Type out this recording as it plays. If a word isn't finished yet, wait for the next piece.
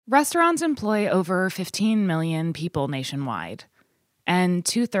Restaurants employ over 15 million people nationwide, and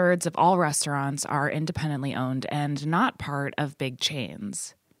 2/3 of all restaurants are independently owned and not part of big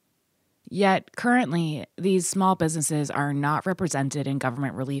chains. Yet, currently, these small businesses are not represented in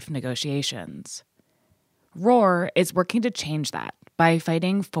government relief negotiations. ROAR is working to change that by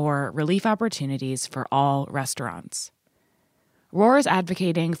fighting for relief opportunities for all restaurants. ROAR is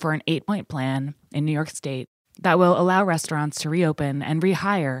advocating for an 8-point plan in New York State that will allow restaurants to reopen and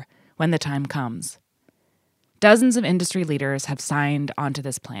rehire when the time comes. Dozens of industry leaders have signed onto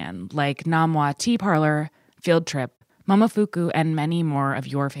this plan, like Namwa Tea Parlor, Field Trip, Momofuku, and many more of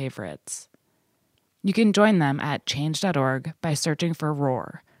your favorites. You can join them at change.org by searching for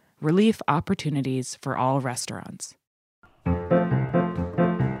ROAR, Relief Opportunities for All Restaurants.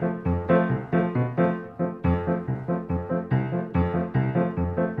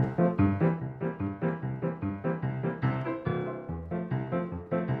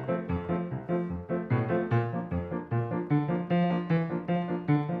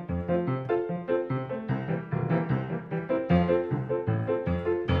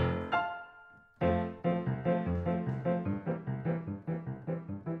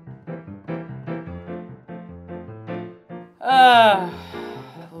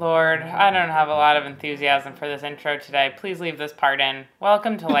 Lord, I don't have a lot of enthusiasm for this intro today. Please leave this part in.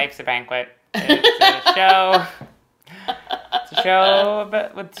 Welcome to Life's a Banquet. It's a show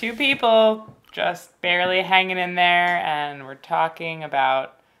but with two people just barely hanging in there, and we're talking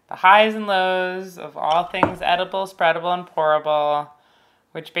about the highs and lows of all things edible, spreadable, and pourable,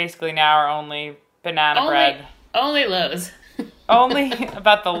 which basically now are only banana bread. Only lows. Only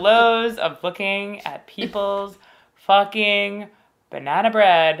about the lows of looking at people's fucking banana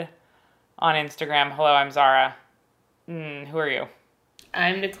bread on Instagram. Hello, I'm Zara. Who are you?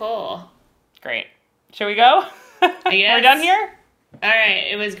 I'm Nicole. Great. Shall we go? Yes. We're done here? All right.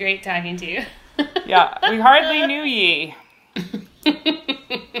 It was great talking to you. Yeah, we hardly knew ye.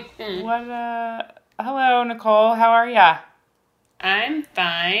 Hello, Nicole. How are ya? I'm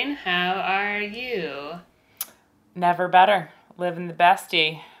fine. How are you? Never better. Living the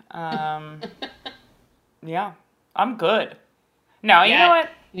bestie. Yeah, I'm good. No, you know what?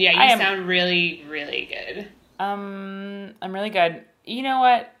 Yeah, you sound really, really good. I'm really good. You know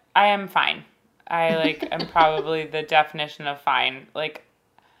what? I am fine. I'm probably the definition of fine.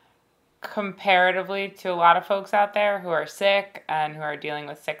 Comparatively to a lot of folks out there who are sick and who are dealing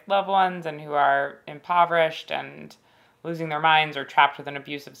with sick loved ones and who are impoverished and losing their minds or trapped with an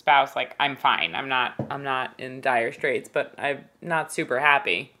abusive spouse, I'm fine. I'm not in dire straits, but I'm not super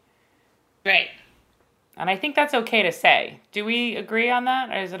happy. Right. And I think that's okay to say. Do we agree on that?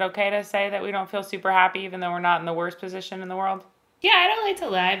 Or is it okay to say that we don't feel super happy even though we're not in the worst position in the world? Yeah, I don't like to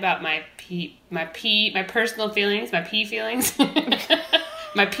lie about my personal feelings, my pee feelings,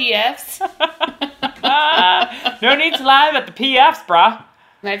 my PFs. No need to lie about the PFs, brah.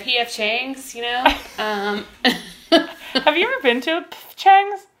 My PF Changs, you know. Have you ever been to a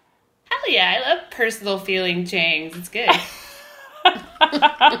Chang's? Hell yeah, I love personal feeling Changs. It's good.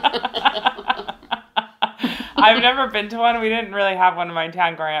 I've never been to one. We didn't really have one in my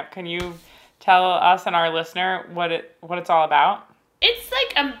town growing up. Can you tell us and our listener what it's all about? It's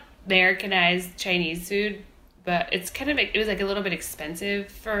like Americanized Chinese food, but it was a little bit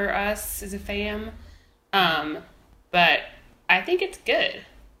expensive for us as a fam. But I think it's good.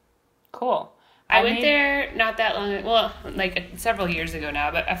 Cool. I went there not that long ago. Well, several years ago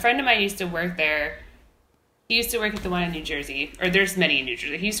now, but a friend of mine used to work there. He used to work at the one in New Jersey, or there's many in New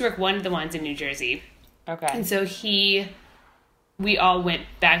Jersey. He used to work one of the ones in New Jersey. Okay. And so we all went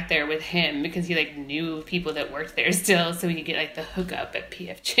back there with him because he knew people that worked there still, so we could get the hookup at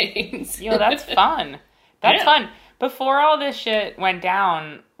PF Chang's. Yo, that's fun. That's fun. Before all this shit went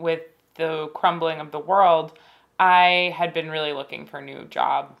down with the crumbling of the world, I had been really looking for a new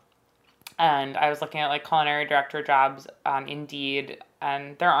job. And I was looking at culinary director jobs on Indeed,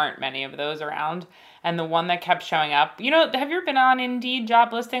 and there aren't many of those around. And the one that kept showing up, have you ever been on Indeed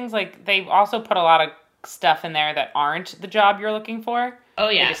job listings? They also put a lot of stuff in there that aren't the job you're looking for. Oh,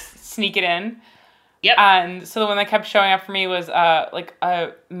 yeah. They just sneak it in. Yep. And so the one that kept showing up for me was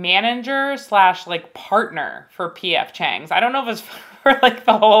a manager / partner for PF Chang's. I don't know if it's for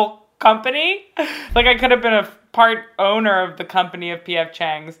the whole company. I could have been a part owner of the company of PF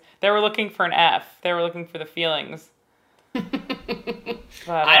Chang's. They were looking for an F. They were looking for the feelings.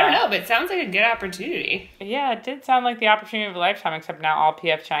 But, I don't know, but it sounds like a good opportunity. Yeah, it did sound like the opportunity of a lifetime, except now all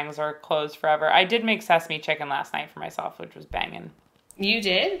PF Chang's are closed forever. I did make sesame chicken last night for myself, which was banging. You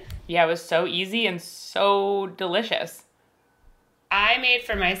did? Yeah, it was so easy and so delicious. I made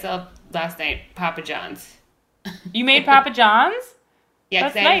for myself last night Papa John's. You made Papa John's? Yeah,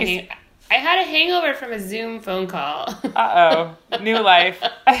 That's 'cause nice. I had a hangover from a Zoom phone call. Uh-oh. New life.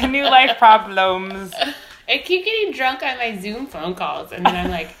 New life problems. I keep getting drunk on my Zoom phone calls, and then I'm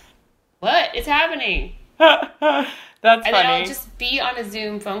like, what is happening? That's And then funny. I'll just be on a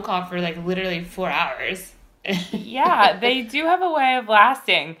Zoom phone call for like literally 4 hours. Yeah, they do have a way of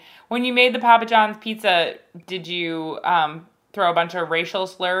lasting. When you made the Papa John's pizza, did you throw a bunch of racial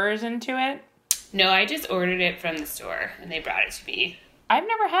slurs into it? No, I just ordered it from the store, and they brought it to me. I've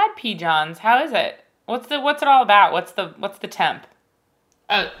never had P. John's. How is it? What's it all about? What's the temp?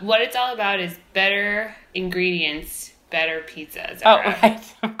 What it's all about is better ingredients, better pizza. Oh, right,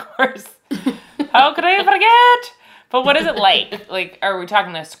 of course. How could I forget? But what is it like? Like, are we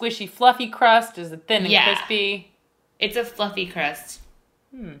talking a squishy, fluffy crust? Is it thin and crispy? It's a fluffy crust.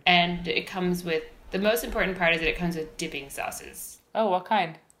 And it comes with, the most important part is that it comes with dipping sauces. Oh, what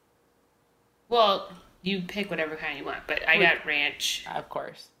kind? Well, you pick whatever kind you want, but I got ranch. Of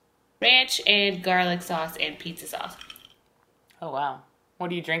course. Ranch and garlic sauce and pizza sauce. Oh, wow. What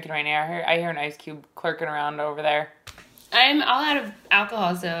are you drinking right now? I hear an ice cube clerking around over there. I'm all out of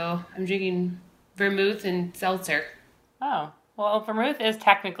alcohol, so I'm drinking vermouth and seltzer. Oh, well, vermouth is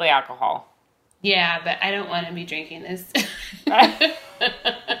technically alcohol. Yeah, but I don't want to be drinking this. I'm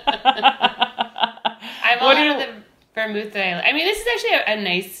all out of the vermouth that I mean, this is actually a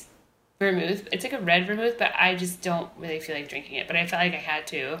nice vermouth. It's like a red vermouth, but I just don't really feel like drinking it. But I felt like I had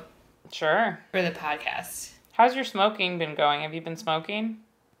to. Sure. For the podcast. How's your smoking been going? Have you been smoking?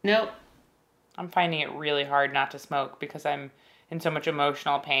 Nope. I'm finding it really hard not to smoke because I'm in so much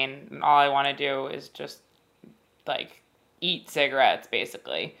emotional pain, and all I want to do is just, like, eat cigarettes,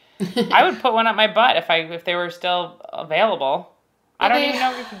 basically. I would put one up my butt if they were still available. I don't even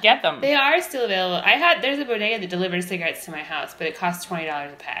know if you could get them. They are still available. There's a bodega that delivers cigarettes to my house, but it costs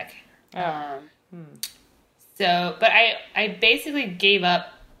 $20 a pack. Oh. So, but I basically gave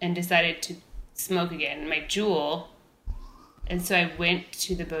up and decided to smoke again, my Juul. And so I went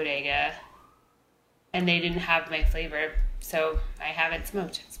to the bodega, and they didn't have my flavor, so I haven't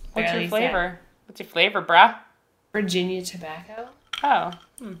smoked. It's What's your sad. flavor? What's your flavor, bruh? Virginia tobacco. Oh,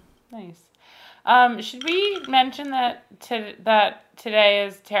 nice. Should we mention that today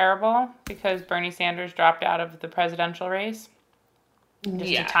is terrible because Bernie Sanders dropped out of the presidential race?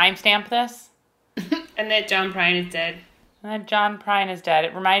 Just to timestamp this? And that John Prine is dead. And that John Prine is dead.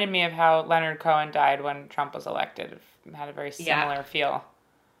 It reminded me of how Leonard Cohen died when Trump was elected. It had a very similar feel.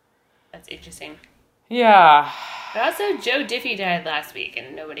 That's interesting. Yeah. But also, Joe Diffie died last week,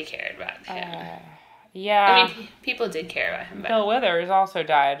 and nobody cared about him. Yeah. I mean, people did care about him. But Bill Withers also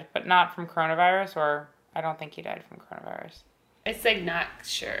died, but not from coronavirus, or I don't think he died from coronavirus. it's like not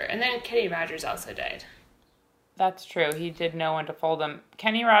sure. And then Kenny Rogers also died. That's true. He did know when to fold him.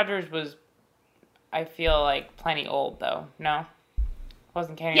 Kenny Rogers was, I feel like, plenty old, though. No?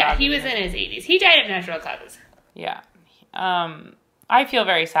 Wasn't Kenny Rogers? Yeah, he was in his 80s. He died of natural causes. Yeah. I feel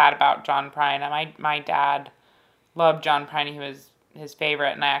very sad about John Prine. My dad loved John Prine. He was his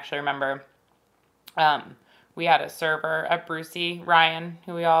favorite, and I actually remember we had a server at Brucey, Ryan,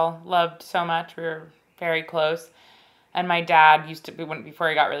 who we all loved so much. We were very close. And my dad before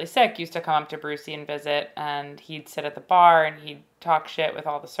he got really sick, used to come up to Brucey and visit, and he'd sit at the bar and he'd talk shit with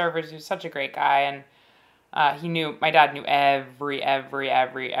all the servers. He was such a great guy, and my dad knew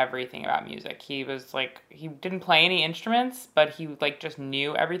everything about music. He was like, he didn't play any instruments, but he like just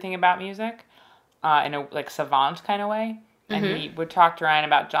knew everything about music in a like savant kind of way. And he would talk to Ryan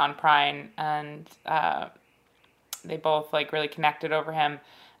about John Prine, and they both like really connected over him.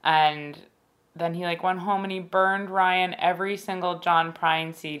 And then he like went home and he burned Ryan every single John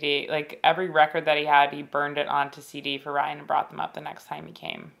Prine CD, like every record that he had, he burned it onto CD for Ryan and brought them up the next time he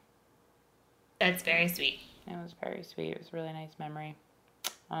came. That's very sweet. It was very sweet. It was a really nice memory.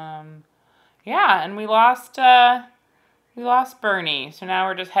 Yeah, and we lost Bernie, so now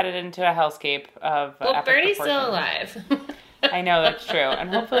we're just headed into a hellscape of. Well, Bernie's still alive. I know, that's true, and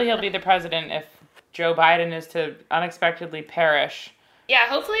hopefully he'll be the president if Joe Biden is to unexpectedly perish. Yeah,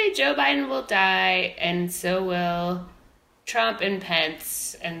 hopefully Joe Biden will die, and so will Trump and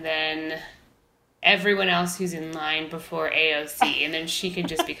Pence, and then everyone else who's in line before AOC, and then she can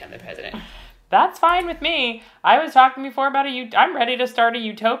just become the president. That's fine with me. I was talking before about I'm ready to start a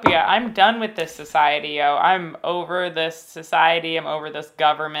utopia. I'm done with this society, yo. I'm over this society. I'm over this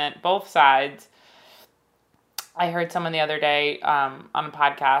government. Both sides. I heard someone the other day on a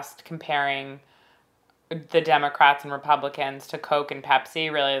podcast comparing the Democrats and Republicans to Coke and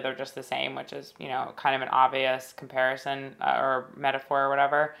Pepsi. Really, they're just the same, which is, kind of an obvious comparison or metaphor or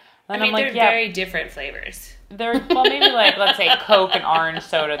whatever. And I'm like, they're very different flavors. Maybe like, let's say Coke and orange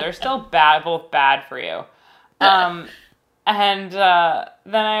soda. They're still both bad for you. And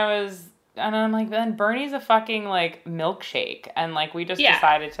and I'm like, then Bernie's a fucking, like, milkshake. And, like, we just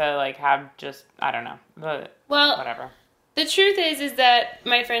decided to, like, have just, I don't know. Well, whatever. The truth is that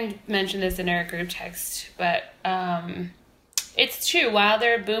my friend mentioned this in our group text, but it's true. While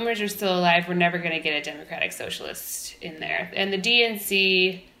their boomers are still alive, we're never going to get a Democratic Socialist in there. And the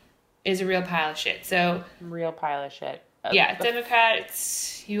DNC is a real pile of shit. So real pile of shit. Yeah,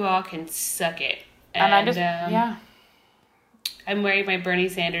 Democrats, you all can suck it. And I just, I'm wearing my Bernie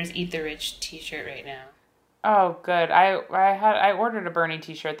Sanders Eat the Rich t-shirt right now. Oh, good. I ordered a Bernie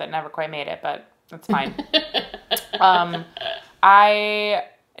t-shirt that never quite made it, but it's fine. I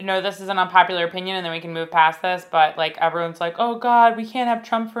know this is an unpopular opinion and then we can move past this, but like everyone's like, oh God, we can't have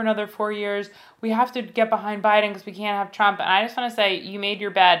Trump for another 4 years. We have to get behind Biden because we can't have Trump. And I just want to say, you made your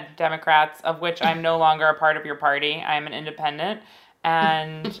bed, Democrats, of which I'm no longer a part of your party. I'm an independent.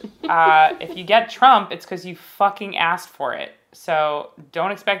 And if you get Trump, it's because you fucking asked for it. So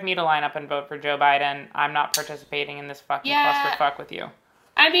don't expect me to line up and vote for Joe Biden. I'm not participating in this fucking clusterfuck with you.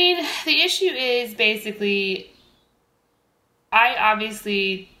 I mean, the issue is basically, I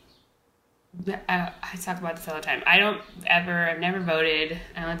talk about this all the time. I've never voted.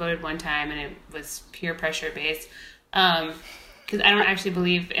 I only voted one time and it was pure pressure based. Because I don't actually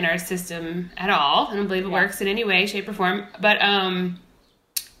believe in our system at all. I don't believe it works in any way, shape, or form. But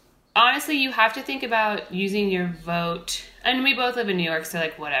honestly, you have to think about using your vote. And we both live in New York, so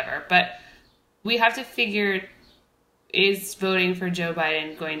like whatever. But we have to figure, is voting for Joe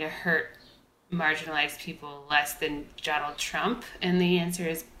Biden going to hurt marginalized people less than Donald Trump? And the answer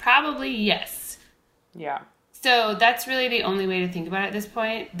is probably yes. Yeah. So that's really the only way to think about it at this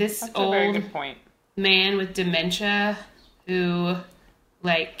point. That's a very good point. Man with dementia who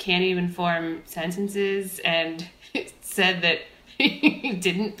like can't even form sentences and said that he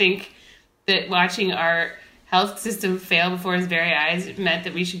didn't think that watching our health system fail before his very eyes meant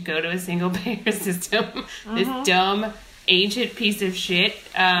that we should go to a single payer system. Mm-hmm. This dumb ancient piece of shit.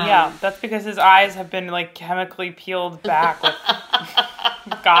 Yeah, that's because his eyes have been like chemically peeled back with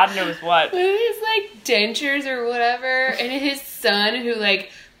God knows what. With his like dentures or whatever, and his son who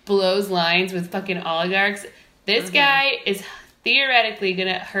like blows lines with fucking oligarchs. This guy is theoretically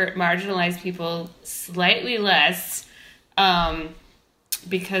gonna hurt marginalized people slightly less,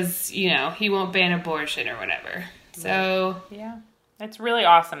 because you know he won't ban abortion or whatever. So yeah. It's really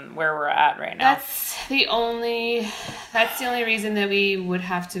awesome where we're at right now. That's the only reason that we would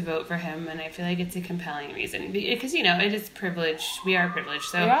have to vote for him, and I feel like it's a compelling reason because you know it is privileged. We are privileged,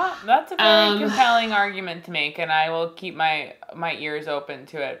 so yeah, that's a very compelling argument to make, and I will keep my ears open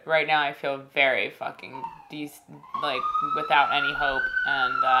to it. Right now, I feel very fucking like without any hope,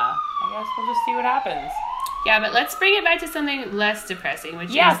 and I guess we'll just see what happens. Yeah, but let's bring it back to something less depressing, which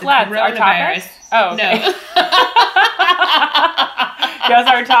is the coronavirus. Oh, okay. No. Yes,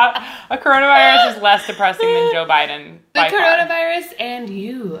 a coronavirus is less depressing than Joe Biden. The coronavirus and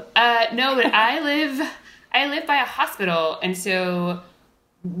you. No, but I live by a hospital, and so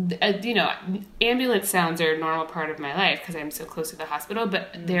you know, ambulance sounds are a normal part of my life because I'm so close to the hospital. But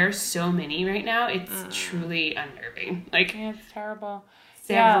there are so many right now; it's truly unnerving. Like it's terrible.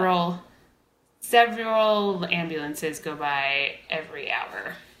 Several ambulances go by every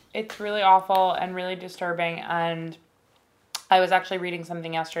hour. It's really awful and really disturbing. And I was actually reading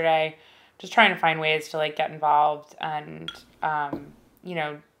something yesterday, just trying to find ways to like get involved and, you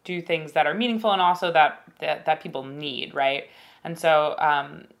know, do things that are meaningful and also that people need, right? And so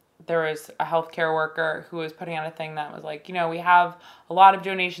there was a healthcare worker who was putting out a thing that was like, you know, we have a lot of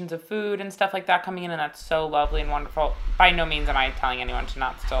donations of food and stuff like that coming in, and that's so lovely and wonderful. By no means am I telling anyone to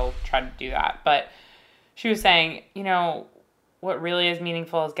not still try to do that. But she was saying, you know, what really is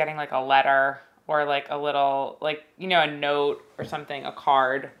meaningful is getting like a letter or like a little, like, you know, a note or something, a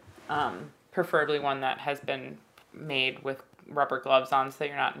card, preferably one that has been made with rubber gloves on so that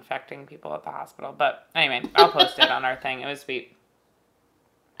you're not infecting people at the hospital. But anyway, I'll post it on our thing. It was sweet.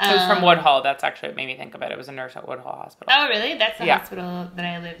 It was from Woodhull. That's actually what made me think of it. It was a nurse at Woodhull Hospital. Oh, really? That's the hospital that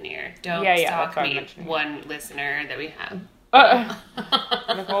I live near. Don't stalk me, one listener that we have.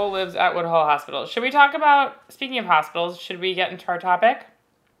 Nicole lives at Woodhull Hospital. Should we talk about, speaking of hospitals, should we get into our topic?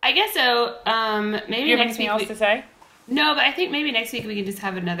 I guess so. Maybe do you have anything else to say? No, but I think maybe next week we can just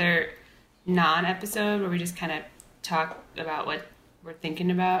have another non-episode where we just kind of talk about what we're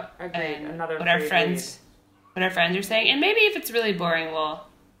thinking about and what our friends are saying. And maybe if it's really boring, we'll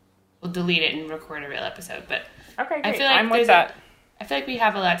delete it and record a real episode. But okay, great. I feel like I'm with that. I feel like we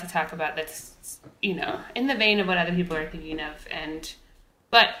have a lot to talk about that's, you know, in the vein of what other people are thinking of.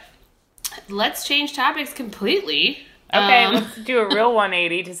 But let's change topics completely. Okay, let's do a real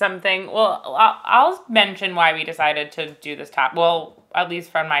 180 to something. Well, I'll mention why we decided to do this top. Well, at least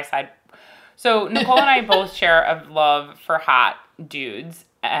from my side. So Nicole and I both share a love for hot dudes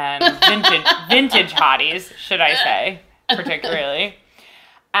and vintage hotties, should I say, particularly.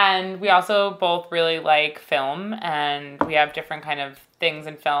 And we also both really like film, and we have different kind of things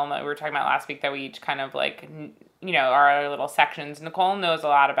in film that we were talking about last week that we each kind of like, you know, our little sections. Nicole knows a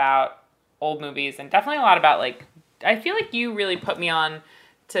lot about old movies and definitely a lot about like, I feel like you really put me on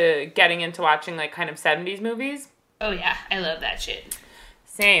to getting into watching like kind of 70s movies. Oh yeah, I love that shit.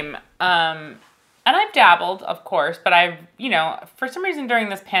 Same. And I've dabbled, of course, but I've, you know, for some reason during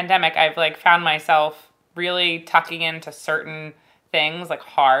this pandemic, I've like found myself really tucking into certain things like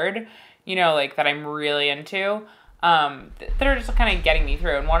hard, you know, like that I'm really into, that are just kind of getting me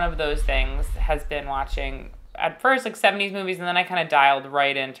through. And one of those things has been watching at first like 70s movies, and then I kind of dialed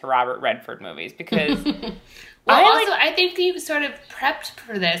right into Robert Redford movies because I think you sort of prepped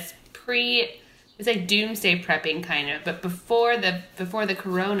for this it's like doomsday prepping kind of, but before the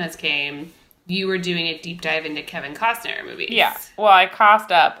coronas came, you were doing a deep dive into Kevin Costner movies. Yeah. Well, I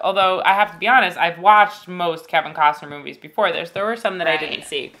cost up, although I have to be honest, I've watched most Kevin Costner movies before this. There were some that I didn't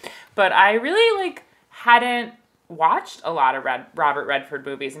see, but I really like hadn't watched a lot of Robert Redford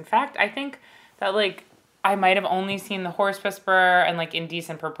movies. In fact, I think that like I might have only seen The Horse Whisperer and like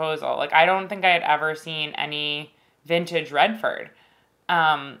Indecent Proposal. Like I don't think I had ever seen any vintage Redford.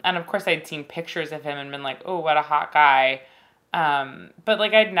 And of course I'd seen pictures of him and been like, oh, what a hot guy. But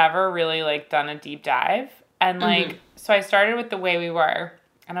like I'd never really like done a deep dive. And like, so I started with The Way We Were,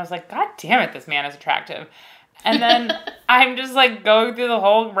 and I was like, God damn it, this man is attractive. And then I'm just like going through the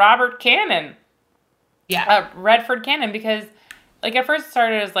whole Robert canon. Yeah. Redford canon, because like at first it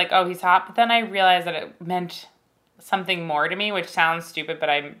started as like, oh, he's hot, but then I realized that it meant something more to me, which sounds stupid, but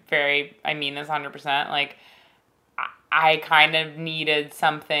I mean this 100%. Like I kind of needed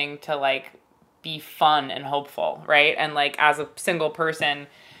something to like be fun and hopeful, right? And like as a single person,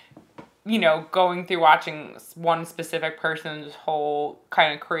 you know, going through watching one specific person's whole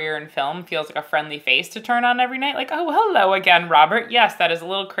kind of career in film feels like a friendly face to turn on every night. Like, oh, hello again, Robert. Yes, that is a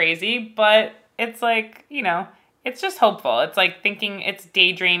little crazy, but it's like, you know, it's just hopeful. It's like thinking, it's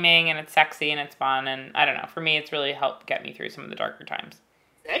daydreaming and it's sexy and it's fun. And I don't know, for me, it's really helped get me through some of the darker times.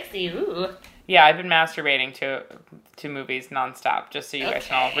 Sexy, ooh. Yeah, I've been masturbating to movies nonstop, just so you guys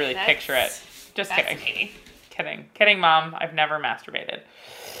can all really picture it. Just kidding. Kidding, Mom. I've never masturbated.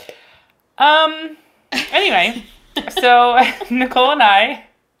 Anyway, so Nicole and I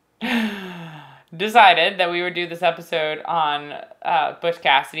decided that we would do this episode on Butch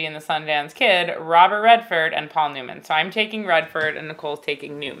Cassidy and the Sundance Kid, Robert Redford, and Paul Newman. So I'm taking Redford and Nicole's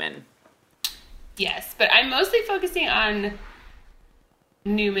taking Newman. Yes, but I'm mostly focusing on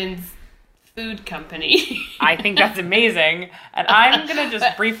Newman's food company. I think that's amazing, and I'm gonna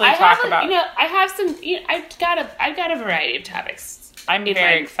just briefly talk about. I have some. I've got a variety of topics. I'm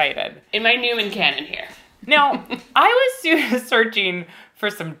very excited in my Newman canon here. Now, I was searching for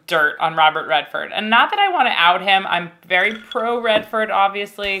some dirt on Robert Redford, and not that I want to out him. I'm very pro Redford,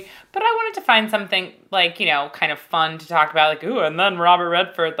 obviously, but I wanted to find something like, you know, kind of fun to talk about, like, ooh, and then Robert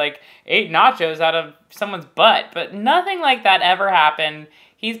Redford like ate nachos out of someone's butt, but nothing like that ever happened.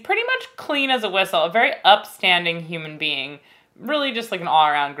 He's pretty much clean as a whistle, a very upstanding human being, really just like an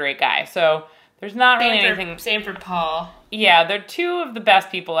all-around great guy. So there's not really anything. Same for Paul. Yeah, they're two of the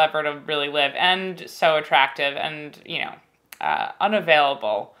best people ever to really live, and so attractive, and, you know,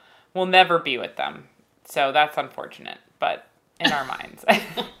 unavailable. We'll never be with them. So that's unfortunate, but in our minds.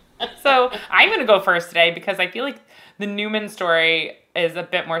 So I'm going to go first today because I feel like the Newman story is a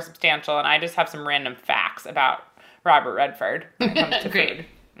bit more substantial, and I just have some random facts about Robert Redford when it comes to food.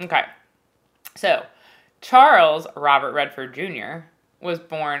 Okay. So Charles Robert Redford Jr. was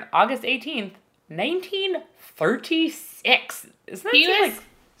born August 18th, 1936. Isn't that like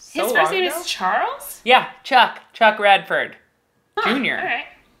so his first name is Charles? Yeah, Chuck Redford Jr. All right.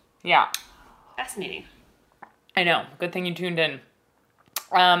 Yeah. Fascinating. I know. Good thing you tuned in.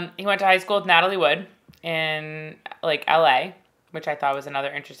 He went to high school with Natalie Wood in like LA, which I thought was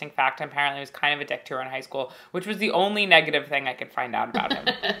another interesting fact. Apparently he was kind of a dick to her in high school, which was the only negative thing I could find out about him.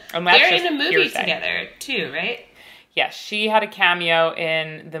 And that's They're in a movie together too, right? Yes, she had a cameo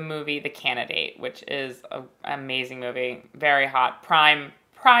in the movie The Candidate, which is an amazing movie. Very hot. Prime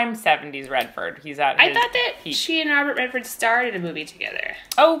 70s Redford. He's at his I thought that peak. She and Robert Redford starred in a movie together.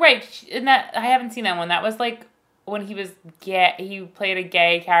 Oh, right. In that, I haven't seen that one. That was like when he was gay. He played a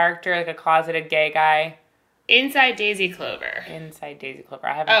gay character, like a closeted gay guy. Inside Daisy Clover. I haven't seen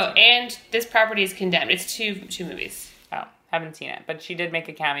it. And This Property is Condemned. It's two movies. Oh, haven't seen it. But she did make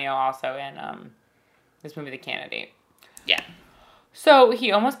a cameo also in this movie, The Candidate. Yeah. So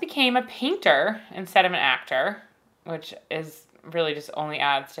he almost became a painter instead of an actor, which is really just only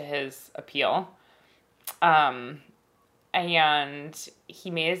adds to his appeal. And he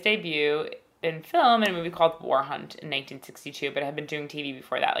made his debut in film in a movie called War Hunt in 1962, but had been doing TV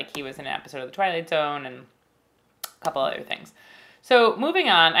before that. Like, he was in an episode of The Twilight Zone and a couple other things. So moving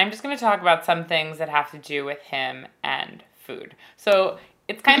on, I'm just going to talk about some things that have to do with him and food. So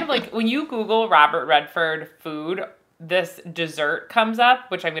it's kind of like when you Google Robert Redford food, this dessert comes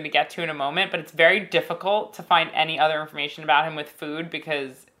up, which I'm going to get to in a moment, but it's very difficult to find any other information about him with food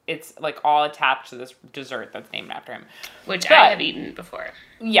because it's like all attached to this dessert that's named after him. Which I have eaten before.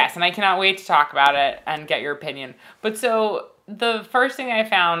 Yes, and I cannot wait to talk about it and get your opinion. But so the first thing I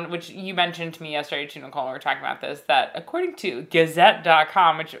found, which you mentioned to me yesterday too, Nicole, when we were talking about this, that according to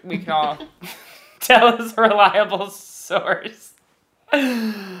Gazette.com, which we can all tell is a reliable source.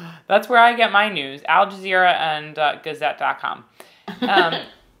 That's where I get my news, Al Jazeera and Gazette.com.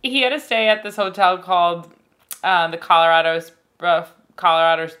 He had to stay at this hotel called the Colorado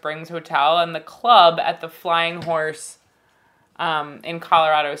Springs Hotel, and the club at the Flying Horse in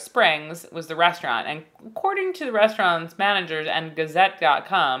Colorado Springs was the restaurant. And according to the restaurant's managers and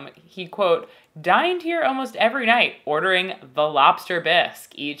Gazette.com, he, quote, dined here almost every night, ordering the lobster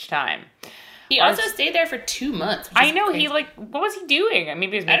bisque each time. He also stayed there for 2 months. I know, crazy. What was he doing?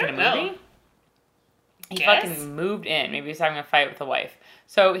 Maybe he was making a movie? He fucking moved in. Maybe he was having a fight with the wife.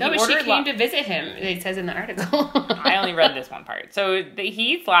 So she came to visit him, it says in the article. I only read this one part. So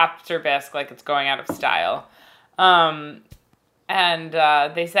he eats lobster bisque like it's going out of style. And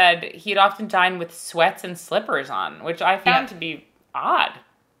they said he'd often dine with sweats and slippers on, which I found to be odd.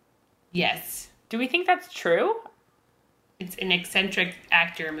 Yes. Do we think that's true? It's an eccentric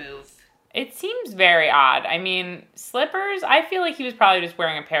actor move. It seems very odd. I mean, slippers, I feel like he was probably just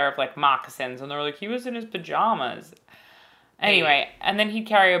wearing a pair of, like, moccasins, and they're like, he was in his pajamas. Anyway, and then he'd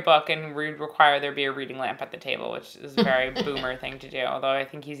carry a book and require there be a reading lamp at the table, which is a very boomer thing to do, although I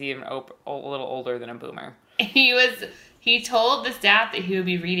think he's even a little older than a boomer. He told the staff that he would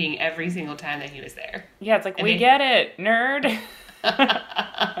be reading every single time that he was there. Yeah, it's like, we get it, nerd.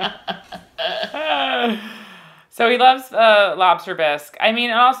 So he loves lobster bisque. I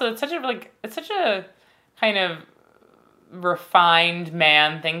mean, and also it's such a kind of refined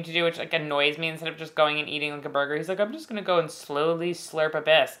man thing to do, which like annoys me. Instead of just going and eating like a burger, he's like, I'm just gonna go and slowly slurp a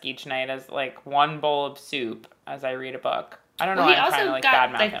bisque each night as like one bowl of soup as I read a book. I don't know. Well, why I'm trying to like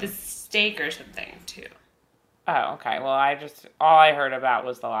badmouth him. Like the steak or something too. Oh, okay. Well, all I heard about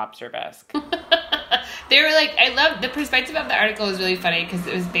was the lobster bisque. They were like, I love the perspective of the article was really funny because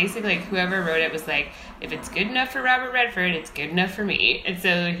it was basically like whoever wrote it was like, if it's good enough for Robert Redford, it's good enough for me. And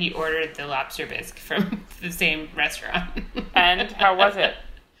so he ordered the lobster bisque from the same restaurant. And how was it?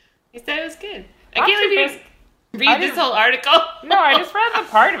 He said it was good. Lobster I can't believe you read this whole article. No, I just read the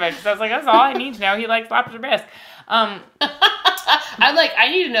part of it because I was like, that's all I need to know. He likes lobster bisque. I'm like, I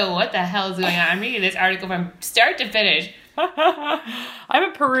need to know what the hell is going on. I'm reading this article from start to finish.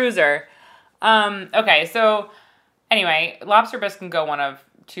 I'm a peruser. Okay, so anyway, lobster bisque can go one of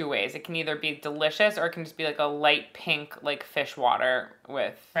two ways. It can either be delicious or it can just be like a light pink, like fish water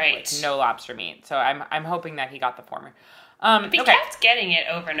with like, no lobster meat. So I'm hoping that he got the former. But he kept getting it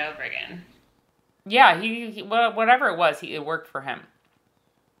over and over again. Yeah, he whatever it was, it worked for him.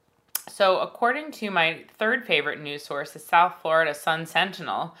 So according to my third favorite news source, the South Florida Sun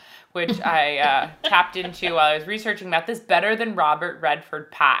Sentinel, which I tapped into while I was researching about this Better Than Robert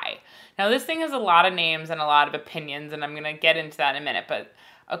Redford pie. Now, this thing has a lot of names and a lot of opinions, and I'm going to get into that in a minute. But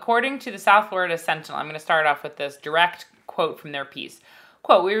according to the South Florida Sentinel, I'm going to start off with this direct quote from their piece.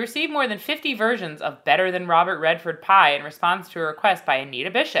 Quote, we received more than 50 versions of Better Than Robert Redford pie in response to a request by Anita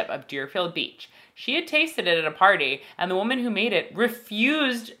Bishop of Deerfield Beach. She had tasted it at a party, and the woman who made it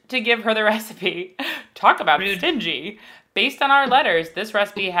refused to give her the recipe. Talk about rude. Stingy. Based on our letters, this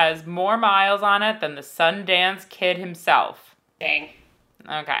recipe has more miles on it than the Sundance Kid himself. Dang.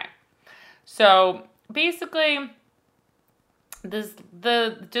 Okay. So, basically,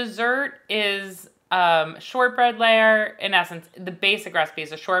 the dessert is shortbread layer. In essence, the basic recipe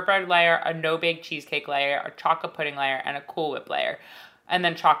is a shortbread layer, a no-bake cheesecake layer, a chocolate pudding layer, and a Cool Whip layer. And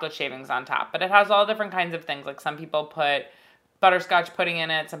then chocolate shavings on top. But it has all different kinds of things. Like some people put butterscotch pudding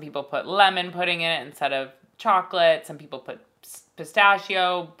in it. Some people put lemon pudding in it instead of chocolate. Some people put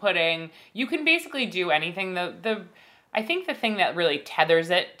pistachio pudding. You can basically do anything. I think the thing that really tethers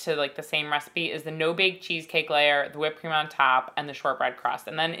it to like the same recipe is the no-bake cheesecake layer, the whipped cream on top, and the shortbread crust.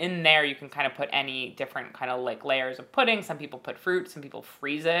 And then in there you can kind of put any different kind of like layers of pudding. Some people put fruit. Some people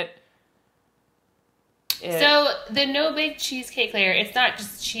freeze it. So the no-bake cheesecake layer, it's not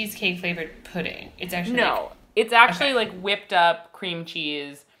just cheesecake flavored pudding. It's actually It's actually like whipped up cream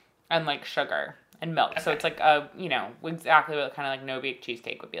cheese and like sugar and milk. So it's like exactly what kind of like no-bake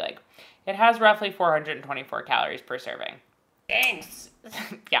cheesecake would be like. It has roughly 424 calories per serving. Thanks.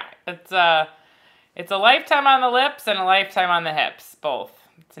 Yeah, it's a lifetime on the lips and a lifetime on the hips, both.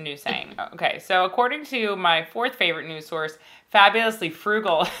 It's a new saying. Okay, so according to my fourth favorite news source,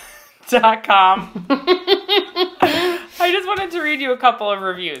 fabulouslyfrugal.com, I just wanted to read you a couple of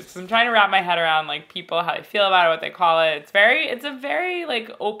reviews because I'm trying to wrap my head around like people, how they feel about it, what they call it. It's a very like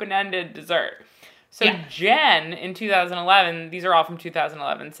open-ended dessert. So Jen in 2011, these are all from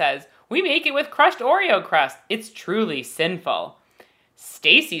 2011, says, "We make it with crushed Oreo crust. It's truly sinful."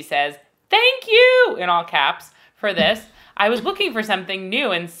 Stacy says, "Thank you," in all caps, for this. "I was looking for something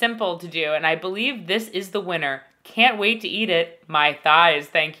new and simple to do, and I believe this is the winner. Can't wait to eat it. My thighs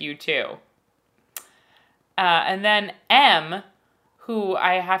thank you too." And then M, who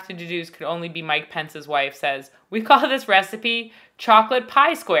I have to deduce could only be Mike Pence's wife, says, "We call this recipe chocolate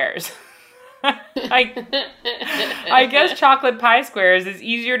pie squares." I guess chocolate pie squares is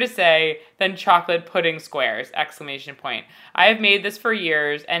easier to say than chocolate pudding squares, ! I have made this for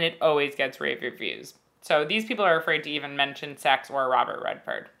years, and it always gets rave reviews. So these people are afraid to even mention sex or Robert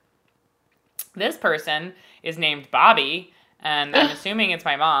Redford. This person is named Bobby, and I'm assuming it's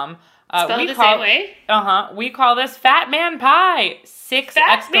my mom. Spelled the same way? We call this Fat Man Pie! 6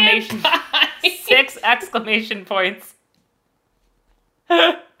 exclamation points.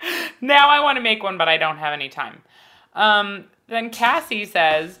 Now I want to make one, but I don't have any time. Then Cassie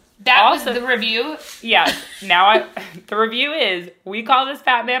says... That was the review? Yes. The review is, "We call this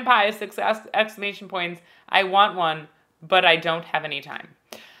Fat Man Pie, 6 exclamation points. I want one, but I don't have any time."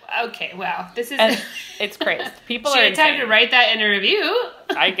 Okay, wow. This is... It's crazy. People she are had insane. time to write that in a review.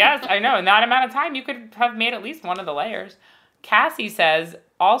 I guess. I know. In that amount of time, you could have made at least one of the layers. Cassie says,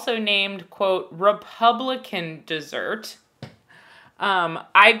 also named, quote, Republican dessert.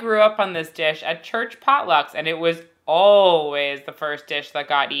 "I grew up on this dish at church potlucks, and it was always the first dish that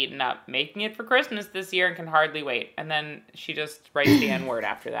got eaten up. Making it for Christmas this year and can hardly wait." And then she just writes the N-word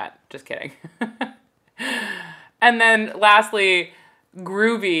after that. Just kidding. And then lastly,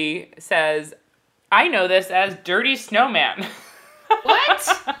 Groovy says, "I know this as Dirty Snowman."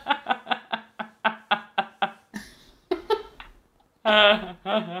 What?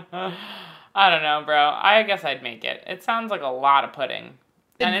 I don't know, bro. I guess I'd make it. It sounds like a lot of pudding.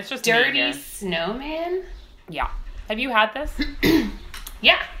 And it's just Dirty Snowman? Yeah. Have you had this?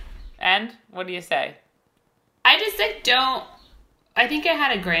 Yeah. And what do you say? I just don't... I think I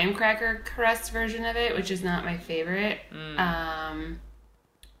had a graham cracker crust version of it, which is not my favorite.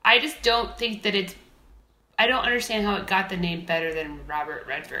 I just don't think that it's... I don't understand how it got the name better than Robert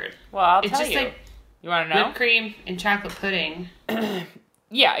Redford. Well, I'll it's tell just you. Like you want to know? Whipped cream and chocolate pudding.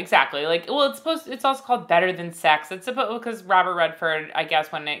 Yeah, exactly. Like, well, it's also called Better Than Sex. It's supposed because Robert Redford, I guess,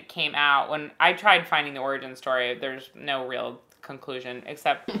 when it came out, when I tried finding the origin story, there's no real conclusion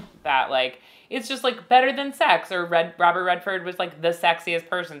except that like it's just like better than sex, or Robert Redford was like the sexiest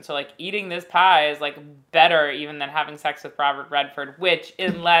person, so like eating this pie is like better even than having sex with Robert Redford, which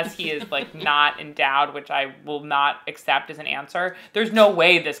unless he is like not endowed, which I will not accept as an answer, there's no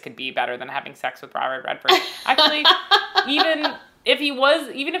way this could be better than having sex with Robert Redford. Actually, even if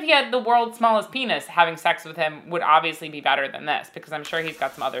he had the world's smallest penis, having sex with him would obviously be better than this, because I'm sure he's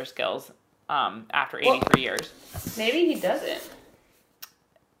got some other skills after 83 years. Maybe he doesn't.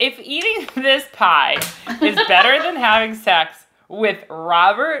 If eating this pie is better than having sex with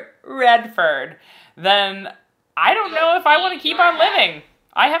Robert Redford, then I don't know if I want to keep on living.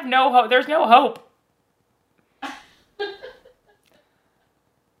 I have no hope. There's no hope.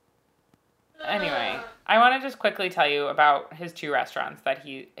 Anyway, I want to just quickly tell you about his two restaurants that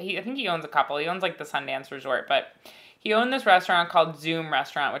I think he owns a couple. He owns like the Sundance Resort, but he owned this restaurant called Zoom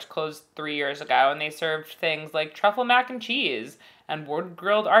Restaurant, which closed 3 years ago, and they served things like truffle mac and cheese and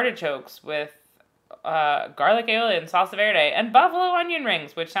wood-grilled artichokes with garlic aioli and salsa verde and buffalo onion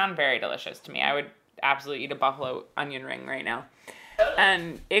rings, which sound very delicious to me. I would absolutely eat a buffalo onion ring right now.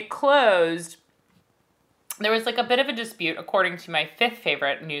 And it closed. There was like a bit of a dispute, according to my fifth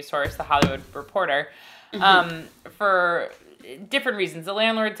favorite news source, The Hollywood Reporter, for different reasons. The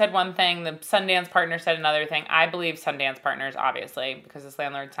landlord said one thing, the Sundance partner said another thing. I believe Sundance partners, obviously, because this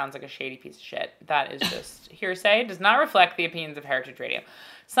landlord sounds like a shady piece of shit. That is just hearsay, does not reflect the opinions of Heritage Radio.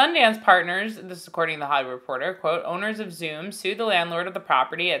 Sundance partners, this is according to The Hollywood Reporter, quote, owners of Zoom sued the landlord of the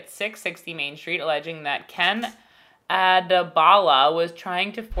property at 660 Main Street, alleging that Ken Adabala was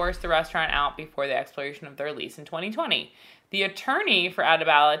trying to force the restaurant out before the expiration of their lease in 2020. The attorney for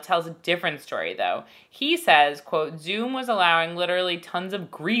Adabala tells a different story, though. He says, quote, Zoom was allowing literally tons of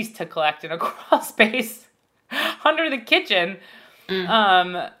grease to collect in a crawl space under the kitchen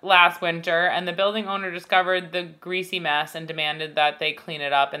last winter, and the building owner discovered the greasy mess and demanded that they clean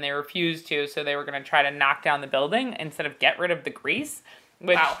it up, and they refused to, so they were going to try to knock down the building instead of get rid of the grease,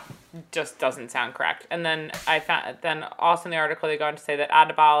 which just doesn't sound correct. And then I found, then also in the article they go on to say that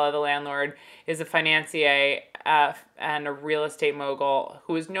Adebala, the landlord, is a financier and a real estate mogul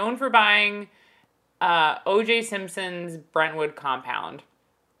who is known for buying O.J. Simpson's Brentwood compound,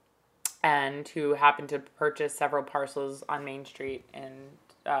 and who happened to purchase several parcels on Main Street in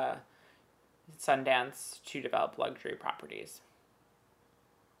Sundance to develop luxury properties.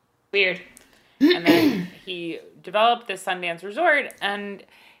 Weird. And then he developed this Sundance Resort, and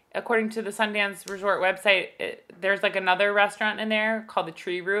according to the Sundance Resort website, there's like another restaurant in there called the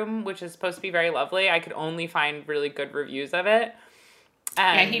Tree Room, which is supposed to be very lovely. I could only find really good reviews of it.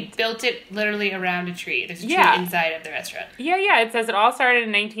 And he built it literally around a tree. There's a tree inside of the restaurant. Yeah. It says it all started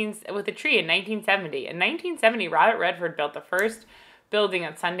with a tree in 1970. In 1970, Robert Redford built the first building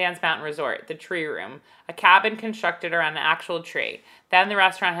at Sundance Mountain Resort, the Tree Room, a cabin constructed around an actual tree. Then the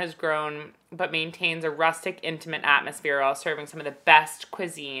restaurant has grown, but maintains a rustic, intimate atmosphere while serving some of the best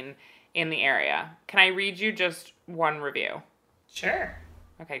cuisine in the area. Can I read you just one review? Sure.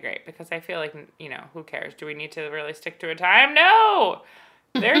 Okay, great. Because I feel like, who cares? Do we need to really stick to a time? No!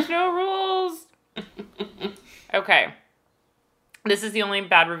 There's no rules. Okay. This is the only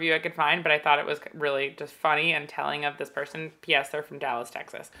bad review I could find, but I thought it was really just funny and telling of this person. P.S. They're from Dallas,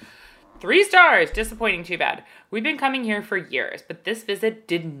 Texas. 3 stars. Disappointing, too bad. We've been coming here for years, but this visit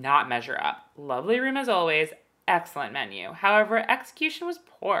did not measure up. Lovely room as always. Excellent menu. However, execution was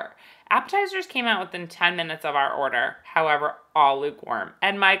poor. Appetizers came out within 10 minutes of our order. However, all lukewarm.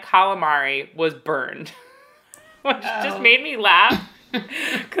 And my calamari was burned. Which just made me laugh.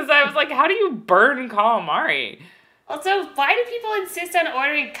 Because I was like, how do you burn calamari? Also, why do people insist on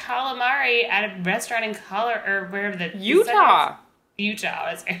ordering calamari at a restaurant in or wherever the... Utah.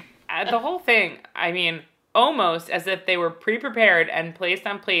 That's right. The whole thing, I mean, almost as if they were pre-prepared and placed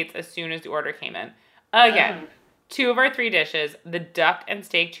on plates as soon as the order came in. Again, 2 of our 3 dishes, the duck and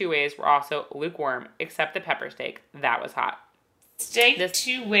steak 2 ways, were also lukewarm, except the pepper steak. That was hot. Steak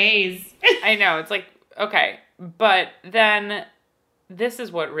 2 ways. I know, it's like, okay. But then... this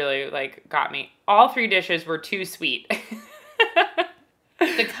is what really, got me. All 3 dishes were too sweet.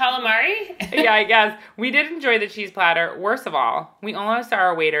 The calamari? Yeah, I guess. We did enjoy the cheese platter. Worst of all, we almost saw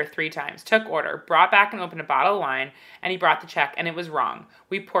our waiter 3 times. Took order, brought back and opened a bottle of wine, and he brought the check, and it was wrong.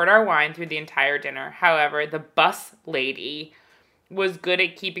 We poured our wine through the entire dinner. However, the bus lady was good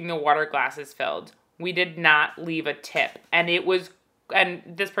at keeping the water glasses filled. We did not leave a tip. And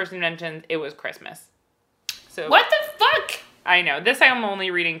this person mentioned it was Christmas. So what the fuck? I know. This I am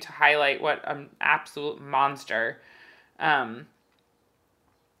only reading to highlight what an absolute monster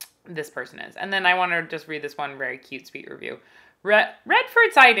this person is. And then I want to just read this one very cute, sweet review.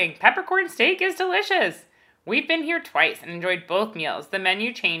 Redford sighting. Peppercorn steak is delicious. We've been here twice and enjoyed both meals. The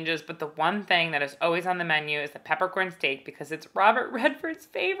menu changes, but the one thing that is always on the menu is the peppercorn steak because it's Robert Redford's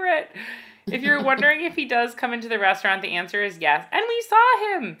favorite. If you're wondering if he does come into the restaurant, the answer is yes. And we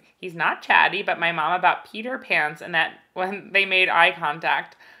saw him. He's not chatty, but my mom about peed her pants and that when they made eye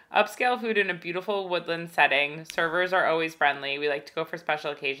contact. Upscale food in a beautiful woodland setting. Servers are always friendly. We like to go for special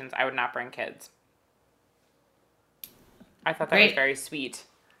occasions. I would not bring kids. I thought that was very sweet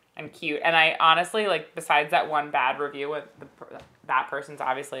and cute. And I honestly, besides that one bad review with that person's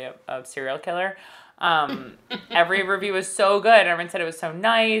obviously a serial killer, every review was so good. Everyone said it was so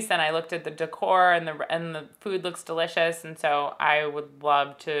nice, and I looked at the decor, and the food looks delicious, and so I would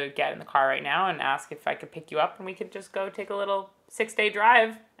love to get in the car right now and ask if I could pick you up, and we could just go take a little 6-day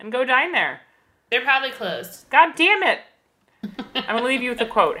drive and go dine there. They're probably closed. God damn it. I'm going to leave you with a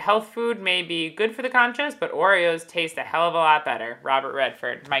quote. Health food may be good for the conscious, but Oreos taste a hell of a lot better. Robert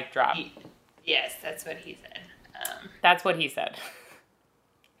Redford. Mic drop. Yes, that's what he said. That's what he said.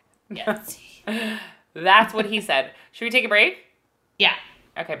 Yes. That's what he said. Should we take a break? Yeah.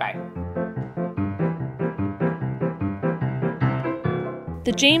 Okay, bye.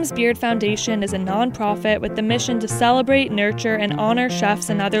 The James Beard Foundation is a nonprofit with the mission to celebrate, nurture, and honor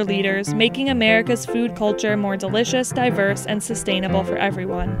chefs and other leaders, making America's food culture more delicious, diverse, and sustainable for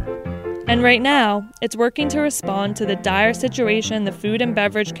everyone. And right now, it's working to respond to the dire situation the food and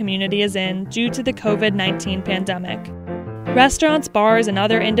beverage community is in due to the COVID-19 pandemic. Restaurants, bars, and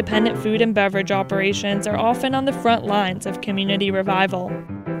other independent food and beverage operations are often on the front lines of community revival.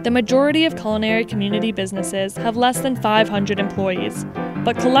 The majority of culinary community businesses have less than 500 employees,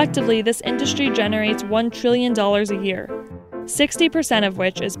 but collectively this industry generates $1 trillion a year, 60% of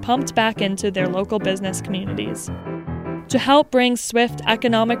which is pumped back into their local business communities. To help bring swift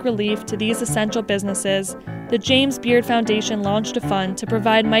economic relief to these essential businesses, the James Beard Foundation launched a fund to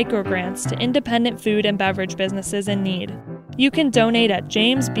provide microgrants to independent food and beverage businesses in need. You can donate at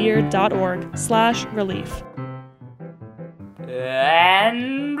jamesbeard.org/relief.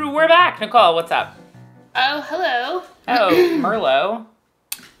 And we're back. Nicole, what's up? Oh, hello. Oh, Merlot.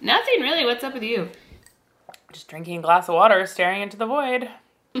 Nothing really. What's up with you? Just drinking a glass of water, staring into the void.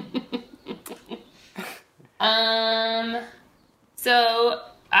 So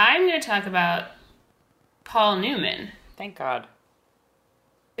I'm going to talk about Paul Newman, Thank God.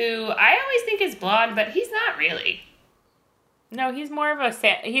 who I always think is blonde, but he's not really. No, he's more of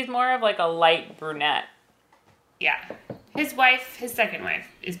like a light brunette. Yeah. His second wife,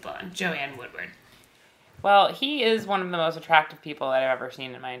 is blonde, Joanne Woodward. Well, he is one of the most attractive people that I've ever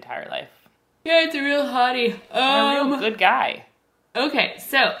seen in my entire life. Yeah, it's a real hottie. A real good guy. Okay,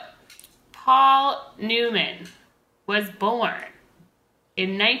 so Paul Newman was born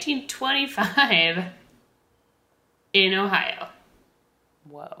in 1925 in Ohio.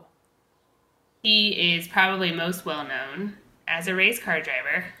 Whoa. He is probably most well known as a race car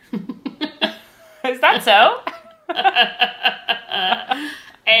driver. Is that so?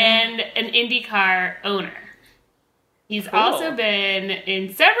 And an IndyCar owner. He's Cool. also been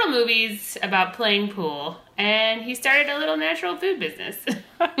in several movies about playing pool, and he started a little natural food business.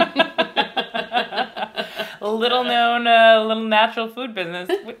 Little known, little natural food business.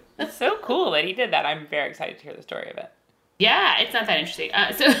 It's so cool that he did that. I'm very excited to hear the story of it. Yeah, it's not that interesting.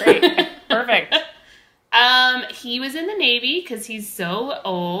 Great. Perfect. He was in the Navy because he's so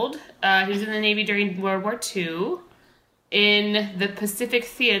old. He was in the Navy during World War II in the Pacific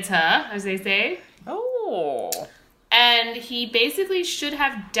Theater, as they say. Oh. And he basically should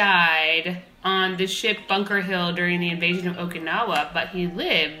have died on the ship Bunker Hill during the invasion of Okinawa, but he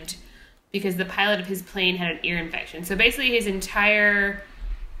lived because the pilot of his plane had an ear infection. So basically his entire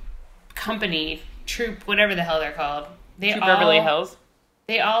company, troop, whatever the hell they're called, Beverly Hills.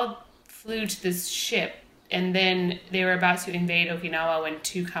 They all flew to this ship, and then they were about to invade Okinawa when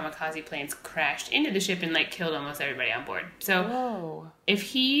 2 kamikaze planes crashed into the ship and killed almost everybody on board. So Whoa. if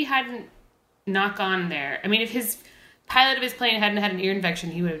he hadn't not gone there, I mean, if his pilot of his plane hadn't had an ear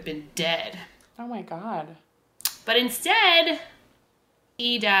infection, he would have been dead. Oh my God. But instead,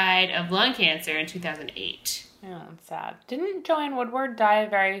 he died of lung cancer in 2008. Yeah, that's sad. Didn't Joanne Woodward die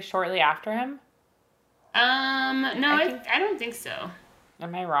very shortly after him? No, I don't think so.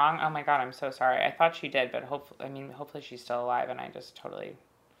 Am I wrong? Oh my God, I'm so sorry. I thought she did, but hopefully she's still alive, and I just totally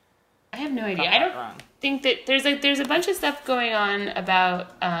I have no idea. got I that don't wrong. think that there's a bunch of stuff going on about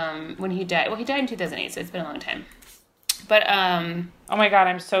when he died. Well, he died in 2008, so it's been a long time. But Oh my God,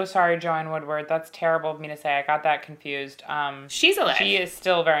 I'm so sorry, Joanne Woodward. That's terrible of me to say. I got that confused. she's alive. She is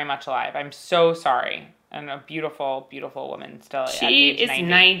still very much alive. I'm so sorry. And a beautiful, beautiful woman still at She age is 90.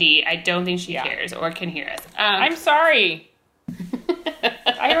 90. I don't think she Yeah. cares or can hear us. I'm sorry.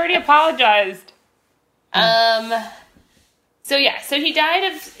 I already apologized. So he died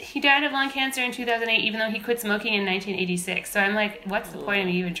of lung cancer in 2008, even though he quit smoking in 1986. So I'm like, what's the point of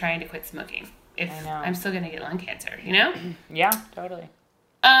me even trying to quit smoking if I know. I'm still gonna get lung cancer? You know? Yeah, totally.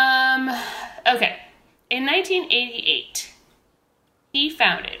 Okay. In 1988, he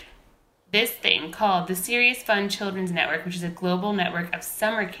founded this thing called the Serious Fun Children's Network, which is a global network of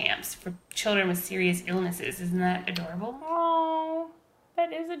summer camps for children with serious illnesses. Isn't that adorable? Oh,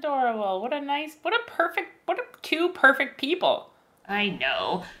 that is adorable. What two perfect people. I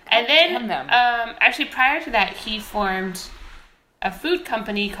know. And then, damn them. actually, prior to that, he formed a food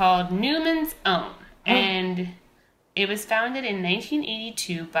company called Newman's Own. And it was founded in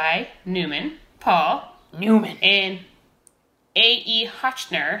 1982 by Paul Newman. and A.E.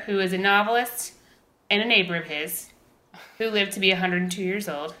 Hotchner, who is a novelist and a neighbor of his, who lived to be 102 years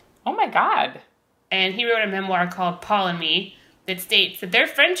old. Oh my God. And he wrote a memoir called Paul and Me that states that their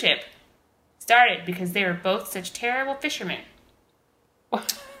friendship started because they were both such terrible fishermen.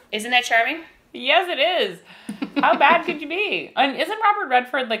 Isn't that charming? Yes, it is. How bad could you be? And isn't Robert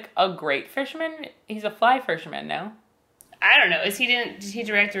Redford a great fisherman? He's a fly fisherman, no? I don't know. Did he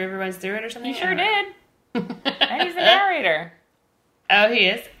direct The River Runs Through It or something? He sure I don't know. did. And he's the narrator. Oh, he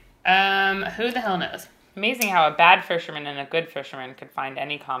is? Who the hell knows? Amazing how a bad fisherman and a good fisherman could find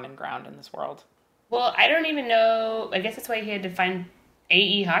any common ground in this world. Well, I don't even know. I guess that's why he had to find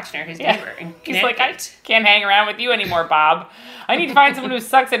A.E. Hotchner, his neighbor, in He's like, I Connecticut. can't hang around with you anymore, Bob. I need to find someone who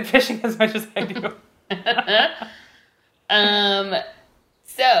sucks at fishing as much as I do.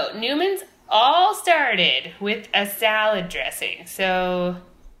 So Newman's all started with a salad dressing. So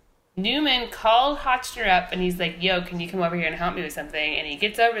Newman called Hotchner up and he's like, yo, can you come over here and help me with something? And he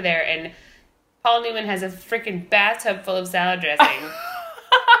gets over there and Paul Newman has a freaking bathtub full of salad dressing.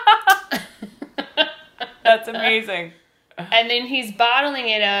 That's amazing. And then he's bottling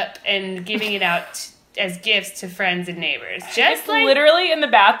it up and giving it out as gifts to friends and neighbors. Just It's like literally in the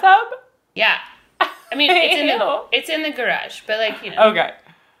bathtub? yeah. I mean, it's in the garage, but like, you know. Okay.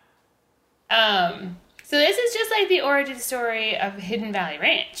 So this is just like the origin story of Hidden Valley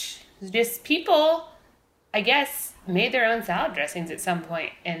Ranch. Just people, I guess, made their own salad dressings at some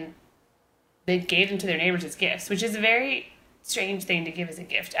point and they gave them to their neighbors as gifts, which is a very strange thing to give as a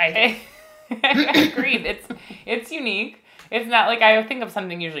gift, I think. Agreed. It's unique. It's not like I think of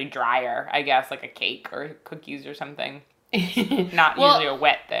something usually drier, I guess, like a cake or cookies or something. Not usually a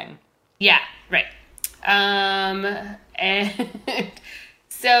wet thing. Yeah, right. And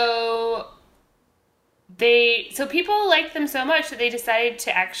so people liked them so much that they decided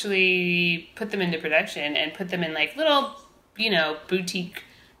to actually put them into production and put them in like little, you know, boutique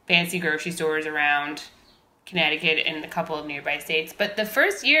fancy grocery stores around Connecticut and a couple of nearby states. But the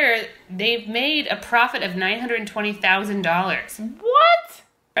first year, they've made a profit of $920,000. What?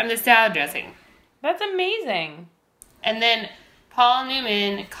 From the salad dressing. That's amazing. And then Paul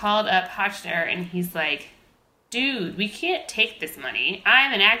Newman called up Hotchner and he's like, dude, we can't take this money.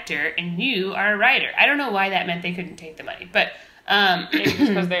 I'm an actor and you are a writer. I don't know why that meant they couldn't take the money, but Maybe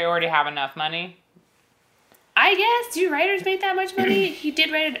because they already have enough money. I guess, do writers make that much money? He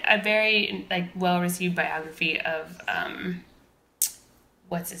did write a very like well-received biography of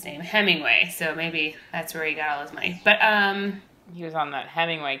what's his name? Hemingway. So maybe that's where he got all his money. But He was on that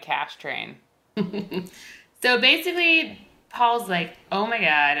Hemingway cash train. so basically Paul's like, oh my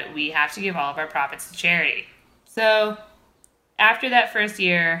God, we have to give all of our profits to charity. So after that first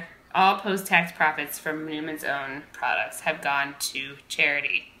year, all post-tax profits from Newman's own products have gone to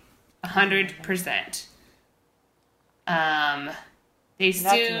charity. 100%. They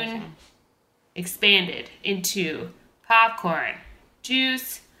soon expanded into popcorn,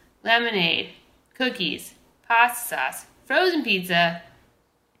 juice, lemonade, cookies, pasta sauce, frozen pizza,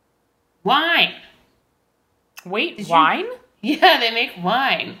 wine. Wait, wine? Yeah, they make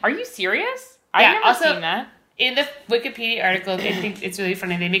wine. Are you serious? Yeah, I've never also- seen that. In the Wikipedia article, I think it's really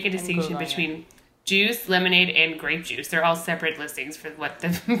funny. They make a distinction Googling between juice, lemonade, and grape juice. They're all separate listings for what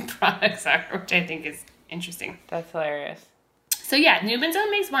the products are, which I think is interesting. That's hilarious. So yeah, Newman's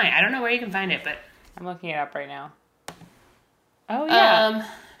Own makes wine. I don't know where you can find it, but I'm looking it up right now. Oh, yeah.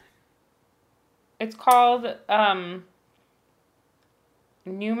 It's called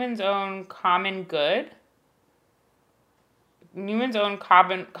Newman's Own Common Good. Newman's Own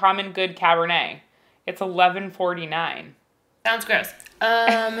Common Good Cabernet. It's $11.49. Sounds gross.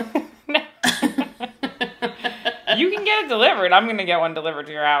 You can get it delivered. I'm gonna get one delivered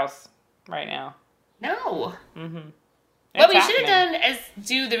to your house right now. No. Mm-hmm. What we should have done is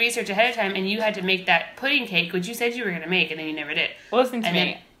do the research ahead of time, and you had to make that pudding cake, which you said you were going to make, and then you never did. Listen to And me.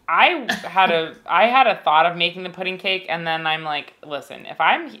 then- I had a thought of making the pudding cake, and then I'm like, listen, if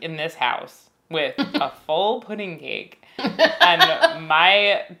I'm in this house with a full pudding cake and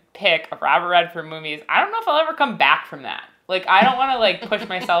my pick of Robert Redford movies, I don't know if I'll ever come back from that. Like, I don't want to like push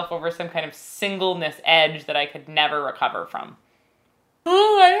myself over some kind of singleness edge that I could never recover from.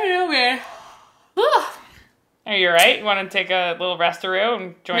 Oh, I don't know, man. Are you all right? You want to take a little rest-a-roo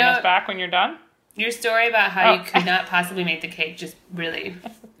and join us back when you're done? Your story about how you could not possibly make the cake just really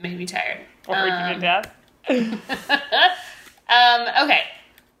made me tired. Or you to death? Okay.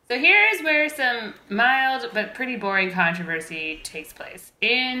 So here's where some mild but pretty boring controversy takes place.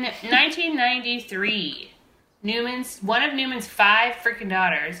 In 1993, one of Newman's 5 freaking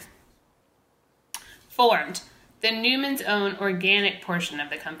daughters formed the Newman's Own organic portion of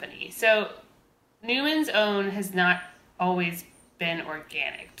the company. So Newman's Own has not always been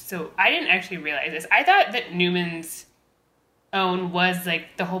organic. So I didn't actually realize this. I thought that Newman's Own was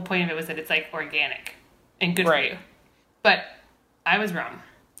like, the whole point of it was that it's like organic and good for you. But I was wrong.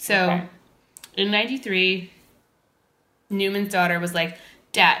 So in 93, Newman's daughter was like,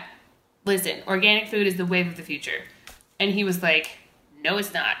 Dad, listen, organic food is the wave of the future. And he was like, no,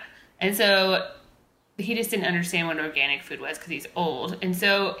 it's not. And so he just didn't understand what organic food was because he's old. And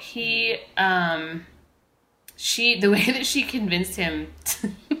so the way that she convinced him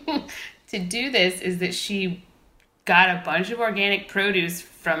to do this is that she got a bunch of organic produce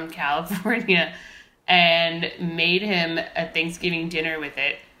from California and made him a Thanksgiving dinner with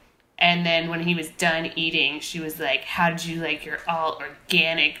it. And then when he was done eating, she was like, how did you like your all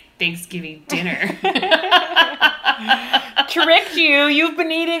organic Thanksgiving dinner? Tricked you. You've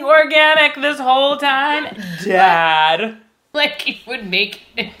been eating organic this whole time, Dad. Like, it would make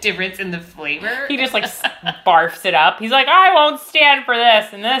a difference in the flavor. He just like barfs it up. He's like, I won't stand for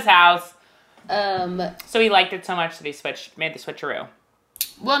this in this house. So he liked it so much that he made the switcheroo.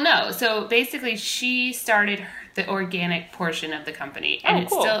 Well, no. So basically, she started the organic portion of the company, and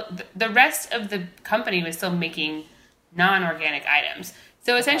it's cool. still the rest of the company was still making non-organic items.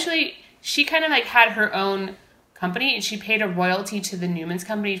 So essentially, she kind of like had her own company, and she paid a royalty to the Newman's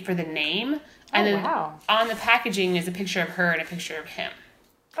company for the name. And then on the packaging is a picture of her and a picture of him.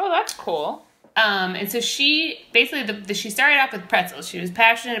 Oh, that's cool. And so she basically she started off with pretzels. She was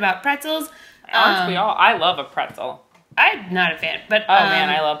passionate about pretzels. Aren't we all? I love a pretzel. I'm not a fan, but man,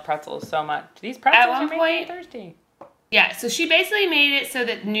 I love pretzels so much. These pretzels at one are making point, me thirsty. Yeah, so she basically made it so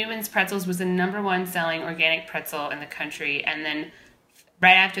that Newman's Pretzels was the #1 selling organic pretzel in the country, and then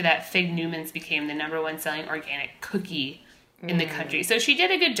right after that, Fig Newman's became the #1 selling organic cookie in the country. So she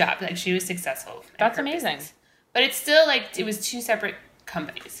did a good job. Like, she was successful. That's amazing. Business. But it's still like it was 2 separate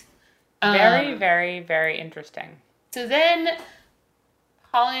companies. Very, very, very interesting. So then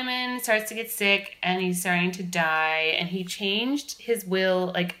Paul Newman starts to get sick, and he's starting to die, and he changed his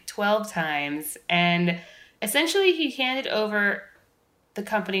will like 12 times, and essentially he handed over the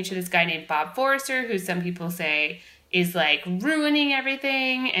company to this guy named Bob Forrester, who some people say is like ruining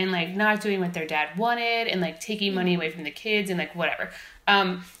everything and like not doing what their dad wanted and like taking money away from the kids and like whatever.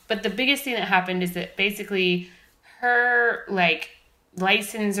 But the biggest thing that happened is that basically her like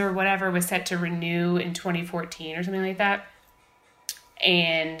license or whatever was set to renew in 2014 or something like that.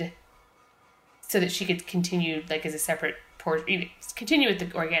 And so that she could continue like as a separate continue with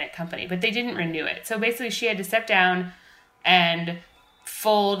the organic company, but they didn't renew it. So basically she had to step down and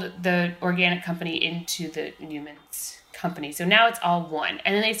fold the organic company into the Newman's company. So now it's all one.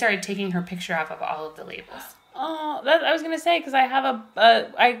 And then they started taking her picture off of all of the labels. Oh, I was going to say, because I have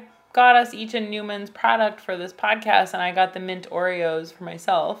I got us each a Newman's product for this podcast, and I got the mint Oreos for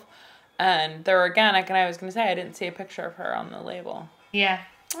myself. And they're organic, and I was going to say, I didn't see a picture of her on the label. Yeah.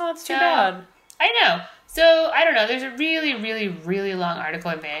 Oh, that's too bad. I know. So, I don't know. There's a really, really, really long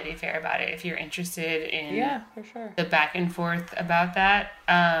article in Vanity Fair about it if you're interested in for sure. the back and forth about that.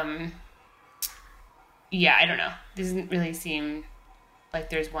 Yeah, I don't know. Doesn't really seem like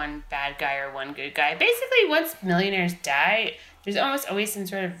there's one bad guy or one good guy. Basically, once millionaires die, there's almost always some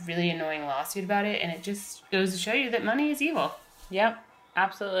sort of really annoying lawsuit about it, and it just goes to show you that money is evil. Yep,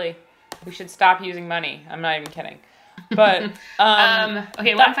 absolutely. We should stop using money. I'm not even kidding. But,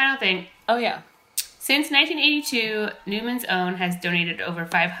 okay, one final thing. Oh, yeah. Since 1982, Newman's Own has donated over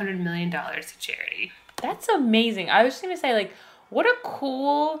 $500 million to charity. That's amazing. I was just going to say, like, what a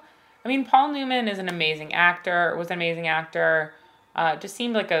cool... I mean, Paul Newman is an amazing actor, was an amazing actor. Just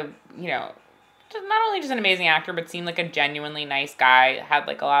seemed like a, just not only just an amazing actor, but seemed like a genuinely nice guy. Had,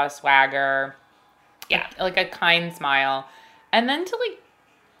 like, a lot of swagger. Yeah. Like a kind smile. And then to, like,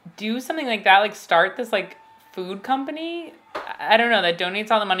 do something like that, like, start this, like, food company, I don't know, that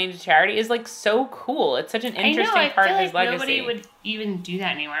donates all the money to charity is like so cool. It's such an interesting part of his legacy. Nobody would even do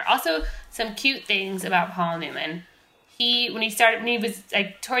that anymore. Also, some cute things about Paul Newman. When he was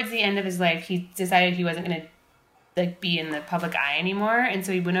like towards the end of his life, he decided he wasn't going to like be in the public eye anymore, and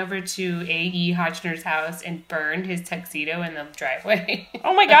so he went over to A.E. Hotchner's house and burned his tuxedo in the driveway.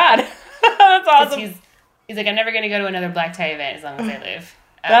 Oh my god, that's awesome. He's like, I'm never going to go to another black tie event as long as I live.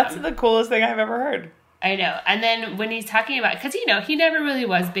 That's the coolest thing I've ever heard. I know. And then when he's talking about, because, he never really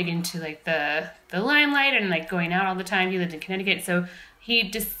was big into, like, the limelight and, like, going out all the time. He lived in Connecticut. So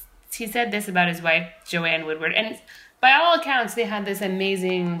he said this about his wife, Joanne Woodward. And by all accounts, they had this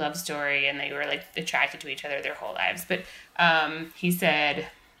amazing love story, and they were, like, attracted to each other their whole lives. But he said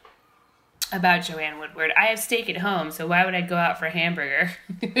about Joanne Woodward, I have steak at home, so why would I go out for a hamburger?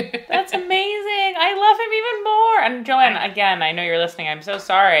 That's amazing. I love him even more. And Joanne, again, I know you're listening. I'm so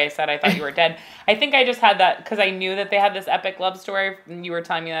sorry I said I thought you were dead. I think I just had that because I knew that they had this epic love story. And you were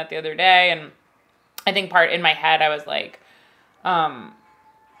telling me that the other day. And I think in my head, I was like,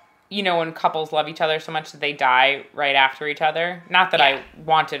 when couples love each other so much that they die right after each other. Not that I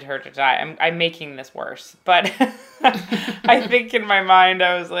wanted her to die. I'm making this worse. But I think in my mind,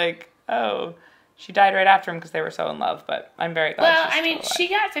 I was like, oh, she died right after him because they were so in love, but I'm very glad Well, she's I mean, still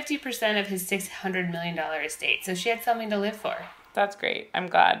alive. she got 50% of his $600 million estate, so she had something to live for. That's great. I'm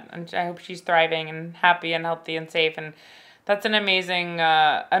glad. I hope she's thriving and happy and healthy and safe, and that's an amazing,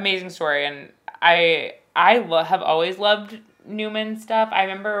 amazing story, and I have always loved Newman stuff. I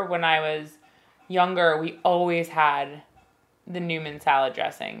remember when I was younger, we always had the Newman salad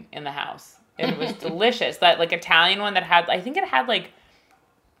dressing in the house. It was delicious. That, like, Italian one that had, I think it had, like,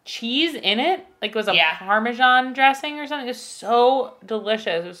 cheese in it, like it was a Parmesan dressing or something. It was so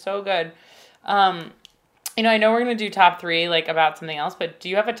delicious. It was so good. I know we're gonna do top 3 like about something else, but do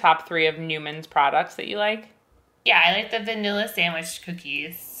you have a top 3 of Newman's products that you like? Yeah, I like the vanilla sandwich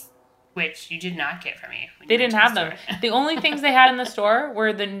cookies. which you did not get from me. They didn't have them. The only things they had in the store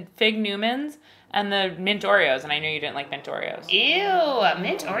were the Fig Newmans and the mint Oreos, and I know you didn't like mint Oreos. Ew,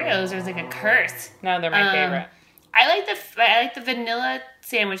 mint Oreos was like a curse. No, they're my favorite. I like the vanilla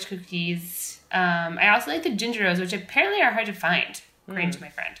sandwich cookies. I also like the ginger O's, which apparently are hard to find, according to my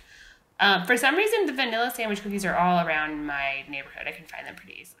friend. For some reason, the vanilla sandwich cookies are all around my neighborhood. I can find them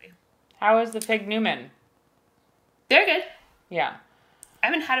pretty easily. How is the Fig Newman? They're good. Yeah. I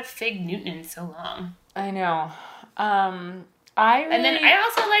haven't had a Fig Newton in so long. I know. And then I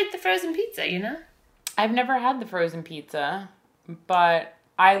also like the frozen pizza, you know? I've never had the frozen pizza, but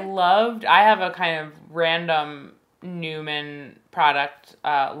I have a kind of random Newman product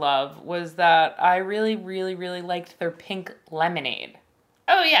love, was that I really, really, really liked their pink lemonade.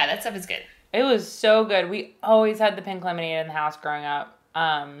 Oh, yeah, that stuff is good. It was so good. We always had the pink lemonade in the house growing up.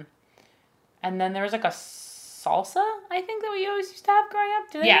 And then there was like a salsa, I think, that we always used to have growing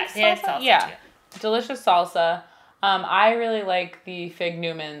up. Did they Yeah, make they had salsa Yeah. too. Delicious salsa. I really like the Fig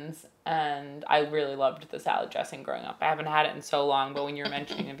Newmans, and I really loved the salad dressing growing up. I haven't had it in so long, but when you were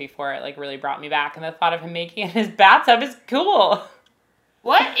mentioning it before, it like really brought me back. And the thought of him making it in his bathtub is cool.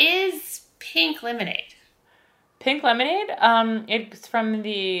 What is pink lemonade? Pink lemonade? It's from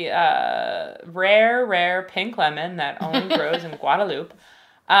the rare pink lemon that only grows in Guadeloupe.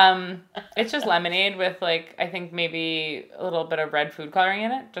 It's just lemonade with like, I think maybe a little bit of red food coloring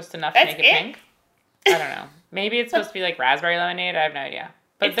in it, just enough to make it pink. I don't know. Maybe it's supposed to be like raspberry lemonade. I have no idea.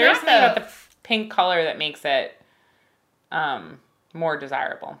 But there's something about the pink color that makes it more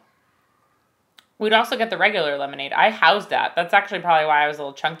desirable. We'd also get the regular lemonade. I housed that. That's actually probably why I was a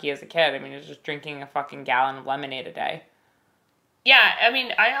little chunky as a kid. I mean, I was just drinking a fucking gallon of lemonade a day. Yeah, I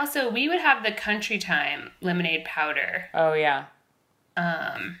mean, we would have the Country Time lemonade powder. Oh, yeah.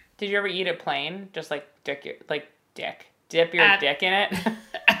 Did you ever eat it plain? Just like dip your dick in it?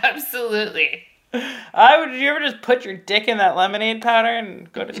 Absolutely. Did you ever just put your dick in that lemonade powder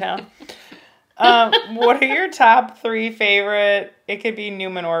and go to town? What are your top 3 favorite, it could be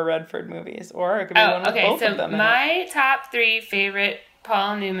Newman or Redford movies, or it could be one with both of them? My top 3 favorite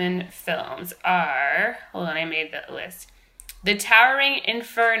Paul Newman films are, hold on, I made the list. The Towering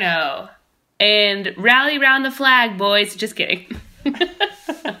Inferno and Rally Round the Flag, boys. Just kidding.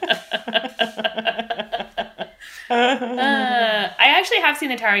 I actually have seen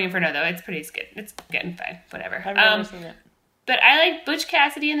The Towering Inferno, though. It's pretty good. It's getting fine. Whatever. I've never seen it. But I like Butch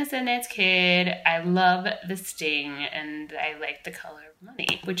Cassidy and the Sundance Kid. I love The Sting, and I like The Color of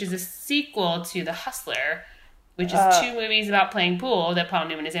Money, which is a sequel to The Hustler, which is 2 movies about playing pool that Paul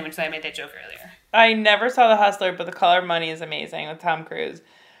Newman is in, which I made that joke earlier. I never saw The Hustler, but The Color of Money is amazing with Tom Cruise.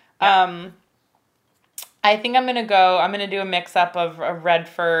 Yeah. I think I'm going to do a mix-up of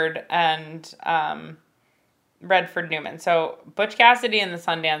Redford and Redford Newman. So Butch Cassidy and the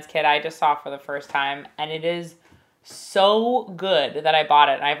Sundance Kid I just saw for the first time, and it is so good that I bought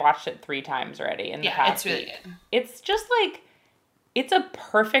it, and I've watched it 3 times already in the past it's really week. good. It's just like, it's a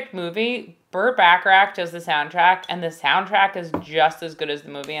perfect movie. Burt Bacharach does the soundtrack, and the soundtrack is just as good as the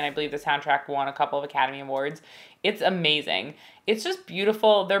movie, and I believe the soundtrack won a couple of Academy Awards. It's amazing. It's just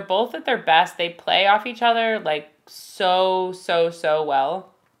beautiful. They're both at their best. They play off each other like so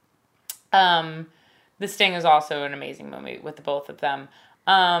well. The Sting is also an amazing movie with the both of them.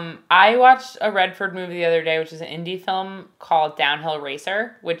 I watched a Redford movie the other day, which is an indie film called Downhill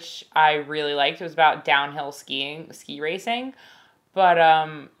Racer, which I really liked. It was about downhill ski racing, but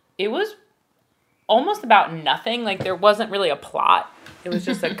it was almost about nothing. Like, there wasn't really a plot. It was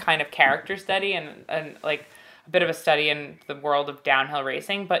just a kind of character study and like a bit of a study in the world of downhill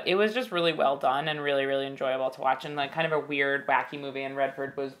racing, but it was just really well done and really, really enjoyable to watch, and like kind of a weird, wacky movie, and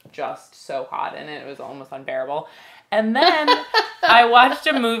Redford was just so hot in it. It was almost unbearable. And then I watched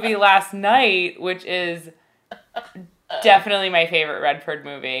a movie last night, which is definitely my favorite Redford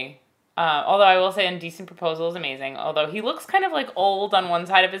movie. Although I will say Indecent Proposal is amazing. Although he looks kind of like old on one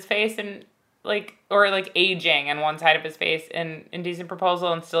side of his face and or aging on one side of his face in Indecent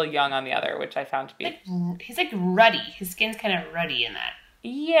Proposal and still young on the other, which I found to be... He's like ruddy. His skin's kind of ruddy in that.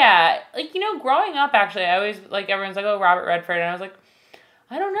 Yeah. Growing up, actually, I always, everyone's like, oh, Robert Redford. And I was like,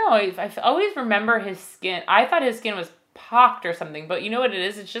 I don't know. I always remember his skin. I thought his skin was pocked or something, but you know what it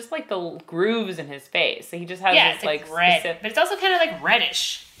is? It's just like the grooves in his face. So he just has this it's red, but it's also kind of like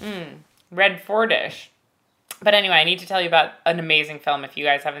reddish. Redfordish. But anyway, I need to tell you about an amazing film. If you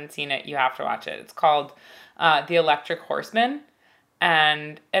guys haven't seen it, you have to watch it. It's called The Electric Horseman.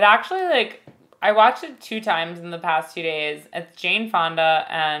 And it actually, I watched it 2 times in the past 2 days. It's Jane Fonda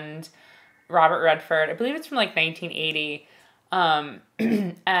and Robert Redford. I believe it's from 1980.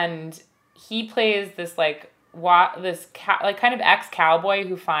 And he plays this kind of ex-cowboy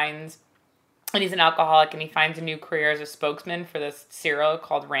who finds, and he's an alcoholic, and he finds a new career as a spokesman for this cereal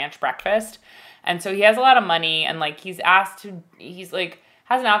called Ranch Breakfast. And so he has a lot of money, and like he's like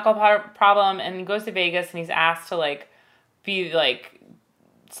has an alcohol problem, and he goes to Vegas, and he's asked to like be like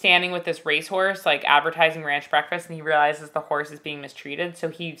standing with this racehorse, like advertising Ranch Breakfast, and he realizes the horse is being mistreated. So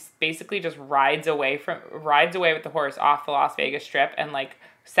he basically just rides away with the horse off the Las Vegas Strip and like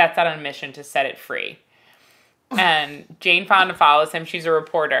sets out on a mission to set it free. And Jane Fonda follows him. She's a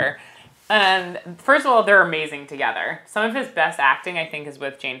reporter. And first of all, they're amazing together. Some of his best acting, I think, is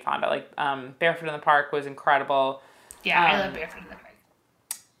with Jane Fonda. Like, Barefoot in the Park was incredible. Yeah, I love Barefoot in the Park.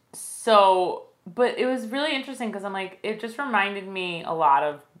 So, but it was really interesting because I'm like, it just reminded me a lot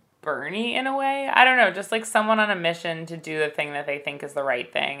of Bernie in a way. I don't know, just like someone on a mission to do the thing that they think is the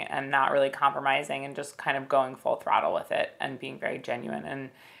right thing and not really compromising and just kind of going full throttle with it and being very genuine. And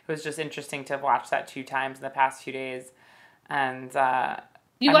it was just interesting to watch that 2 times in the past few days. And,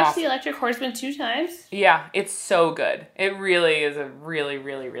 you watched The Electric Horseman 2 times? Yeah, it's so good. It really is a really,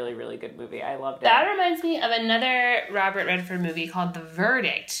 really, really, really good movie. I loved it. That reminds me of another Robert Redford movie called The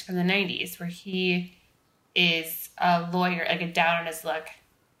Verdict from the 90s, where he is a lawyer, like a down on his luck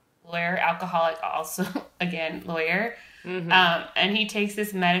lawyer, alcoholic, also, again, lawyer. Mm-hmm. And he takes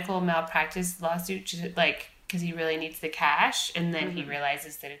this medical malpractice lawsuit to, like, because he really needs the cash, and then he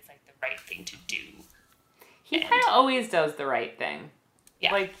realizes that it's like the right thing to do. He kind of always does the right thing.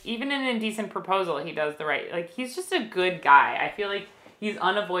 Yeah. Like, even in Indecent Proposal, he does the right... Like, he's just a good guy. I feel like he's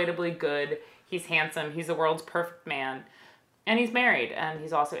unavoidably good. He's handsome. He's the world's perfect man. And he's married. And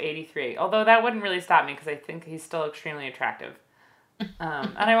he's also 83. Although that wouldn't really stop me because I think he's still extremely attractive. And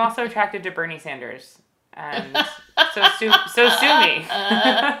I'm also attracted to Bernie Sanders. And so sue me.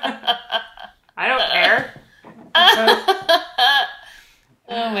 I don't care.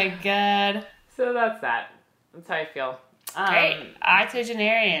 Oh my god. So that's that. That's how I feel. Great.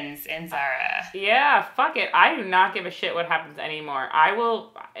 Octogenarians and Zara. Yeah, fuck it. I do not give a shit what happens anymore. I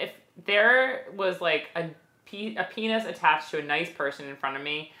will, if there was like a penis attached to a nice person in front of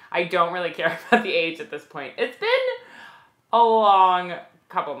me, I don't really care about the age at this point. It's been a long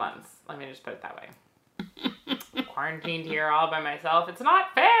couple months. Let me just put it that way. Quarantined here all by myself. It's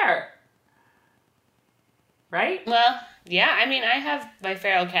not fair. Right? Well, yeah, I mean, I have my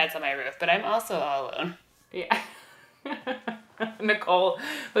feral cats on my roof, but I'm also all alone. Yeah. Nicole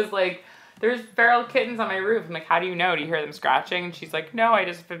was like, there's feral kittens on my roof. I'm like, how do you know? Do you hear them scratching? And she's like, no, I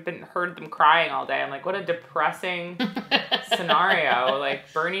just have heard them crying all day. I'm like, what a depressing scenario.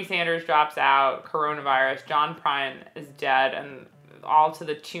 Like, Bernie Sanders drops out, coronavirus, John Prine is dead, and all to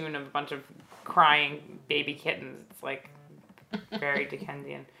the tune of a bunch of crying baby kittens. It's like very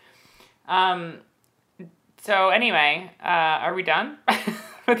Dickensian. So anyway, are we done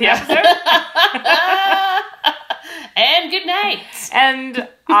with the episode? And good night. And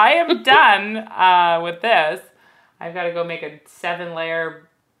I am done with this. I've got to go make a 7-layer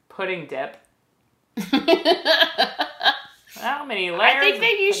pudding dip. How many layers? I think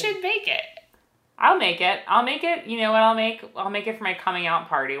that you should make it. I'll make it. You know what I'll make? I'll make it for my coming out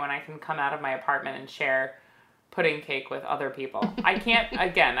party when I can come out of my apartment and share pudding cake with other people. I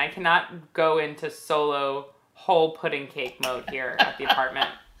cannot go into solo whole pudding cake mode here at the apartment.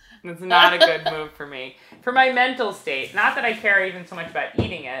 It's not a good move for me. For my mental state. Not that I care even so much about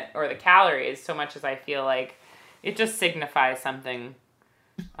eating it or the calories so much as I feel like it just signifies something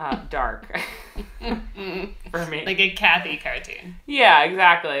dark for me. Like a Kathy cartoon. Yeah,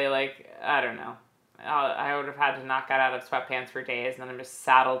 exactly. Like, I don't know. I would have had to knock out of sweatpants for days, and then I'm just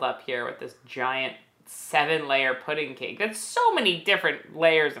saddled up here with this giant 7-layer pudding cake. That's so many different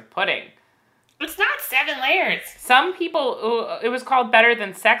layers of pudding. It's not 7 layers. Some people, it was called Better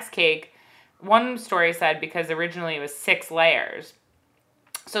Than Sex Cake. One story said because originally it was 6 layers.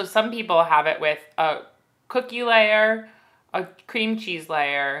 So some people have it with a cookie layer, a cream cheese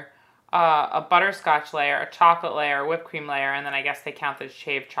layer, a butterscotch layer, a chocolate layer, a whipped cream layer, and then I guess they count the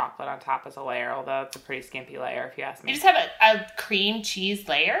shaved chocolate on top as a layer, although it's a pretty skimpy layer if you ask me. You just have a cream cheese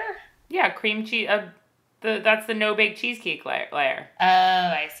layer? Yeah, cream cheese. That's the no-bake cheesecake layer. Oh,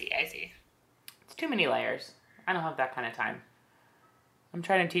 I see. It's too many layers. I don't have that kind of time. I'm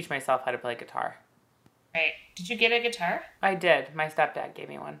trying to teach myself how to play guitar. Right. Did you get a guitar? I did. My stepdad gave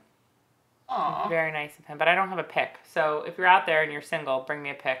me one. Aw. Very nice of him, but I don't have a pick. So if you're out there and you're single, bring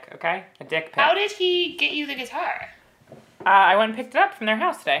me a pick, okay? A dick pick. How did he get you the guitar? I went and picked it up from their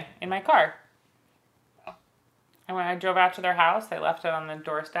house today in my car. Oh. I drove out to their house. They left it on the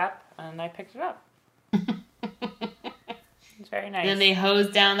doorstep, and I picked it up. It's very nice. And then they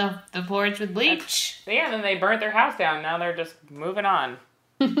hosed down the porch with bleach. Yeah, and then they burnt their house down. Now they're just moving on.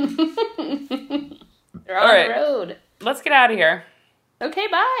 They're We're on the road. Let's get out of here. Okay,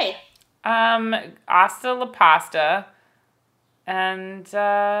 bye. Hasta la pasta. And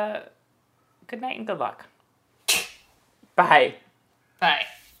good night and good luck. Bye. Bye.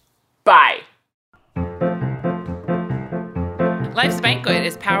 Bye. Life's Banquet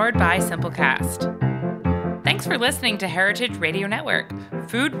is powered by Simplecast. Thanks for listening to Heritage Radio Network,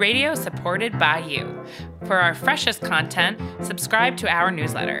 food radio supported by you. For our freshest content, subscribe to our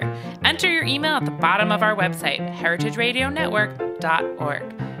newsletter. Enter your email at the bottom of our website,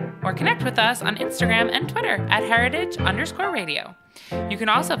 heritageradionetwork.org. Or connect with us on Instagram and Twitter at heritage_radio. You can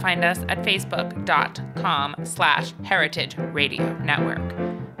also find us at facebook.com/Heritage Radio Network.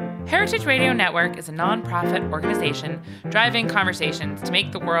 Heritage Radio Network is a nonprofit organization driving conversations to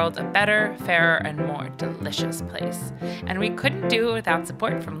make the world a better, fairer, and more delicious place. And we couldn't do it without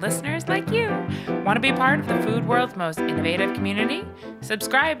support from listeners like you. Want to be part of the food world's most innovative community?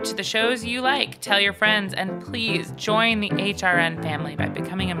 Subscribe to the shows you like, tell your friends, and please join the HRN family by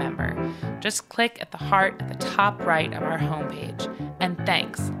becoming a member. Just click at the heart at the top right of our homepage. And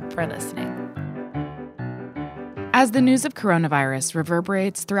thanks for listening. As the news of coronavirus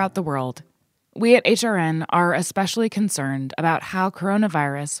reverberates throughout the world, we at HRN are especially concerned about how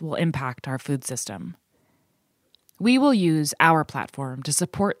coronavirus will impact our food system. We will use our platform to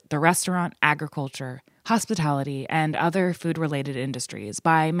support the restaurant, agriculture, hospitality, and other food-related industries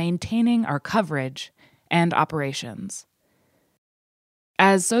by maintaining our coverage and operations.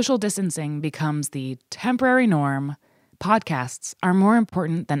 As social distancing becomes the temporary norm, podcasts are more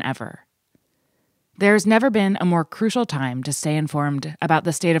important than ever. There's never been a more crucial time to stay informed about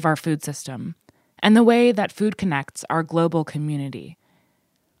the state of our food system and the way that food connects our global community.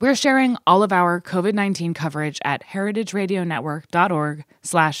 We're sharing all of our COVID-19 coverage at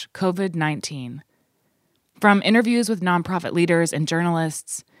heritageradionetwork.org/COVID-19. From interviews with nonprofit leaders and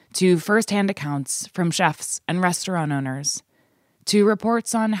journalists, to firsthand accounts from chefs and restaurant owners, to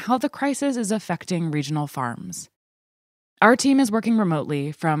reports on how the crisis is affecting regional farms. Our team is working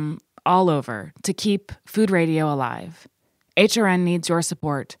remotely from all over to keep food radio alive. HRN needs your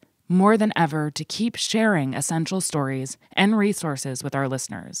support more than ever to keep sharing essential stories and resources with our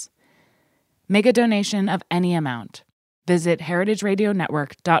listeners. Make a donation of any amount. Visit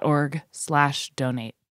heritageradionetwork.org/donate.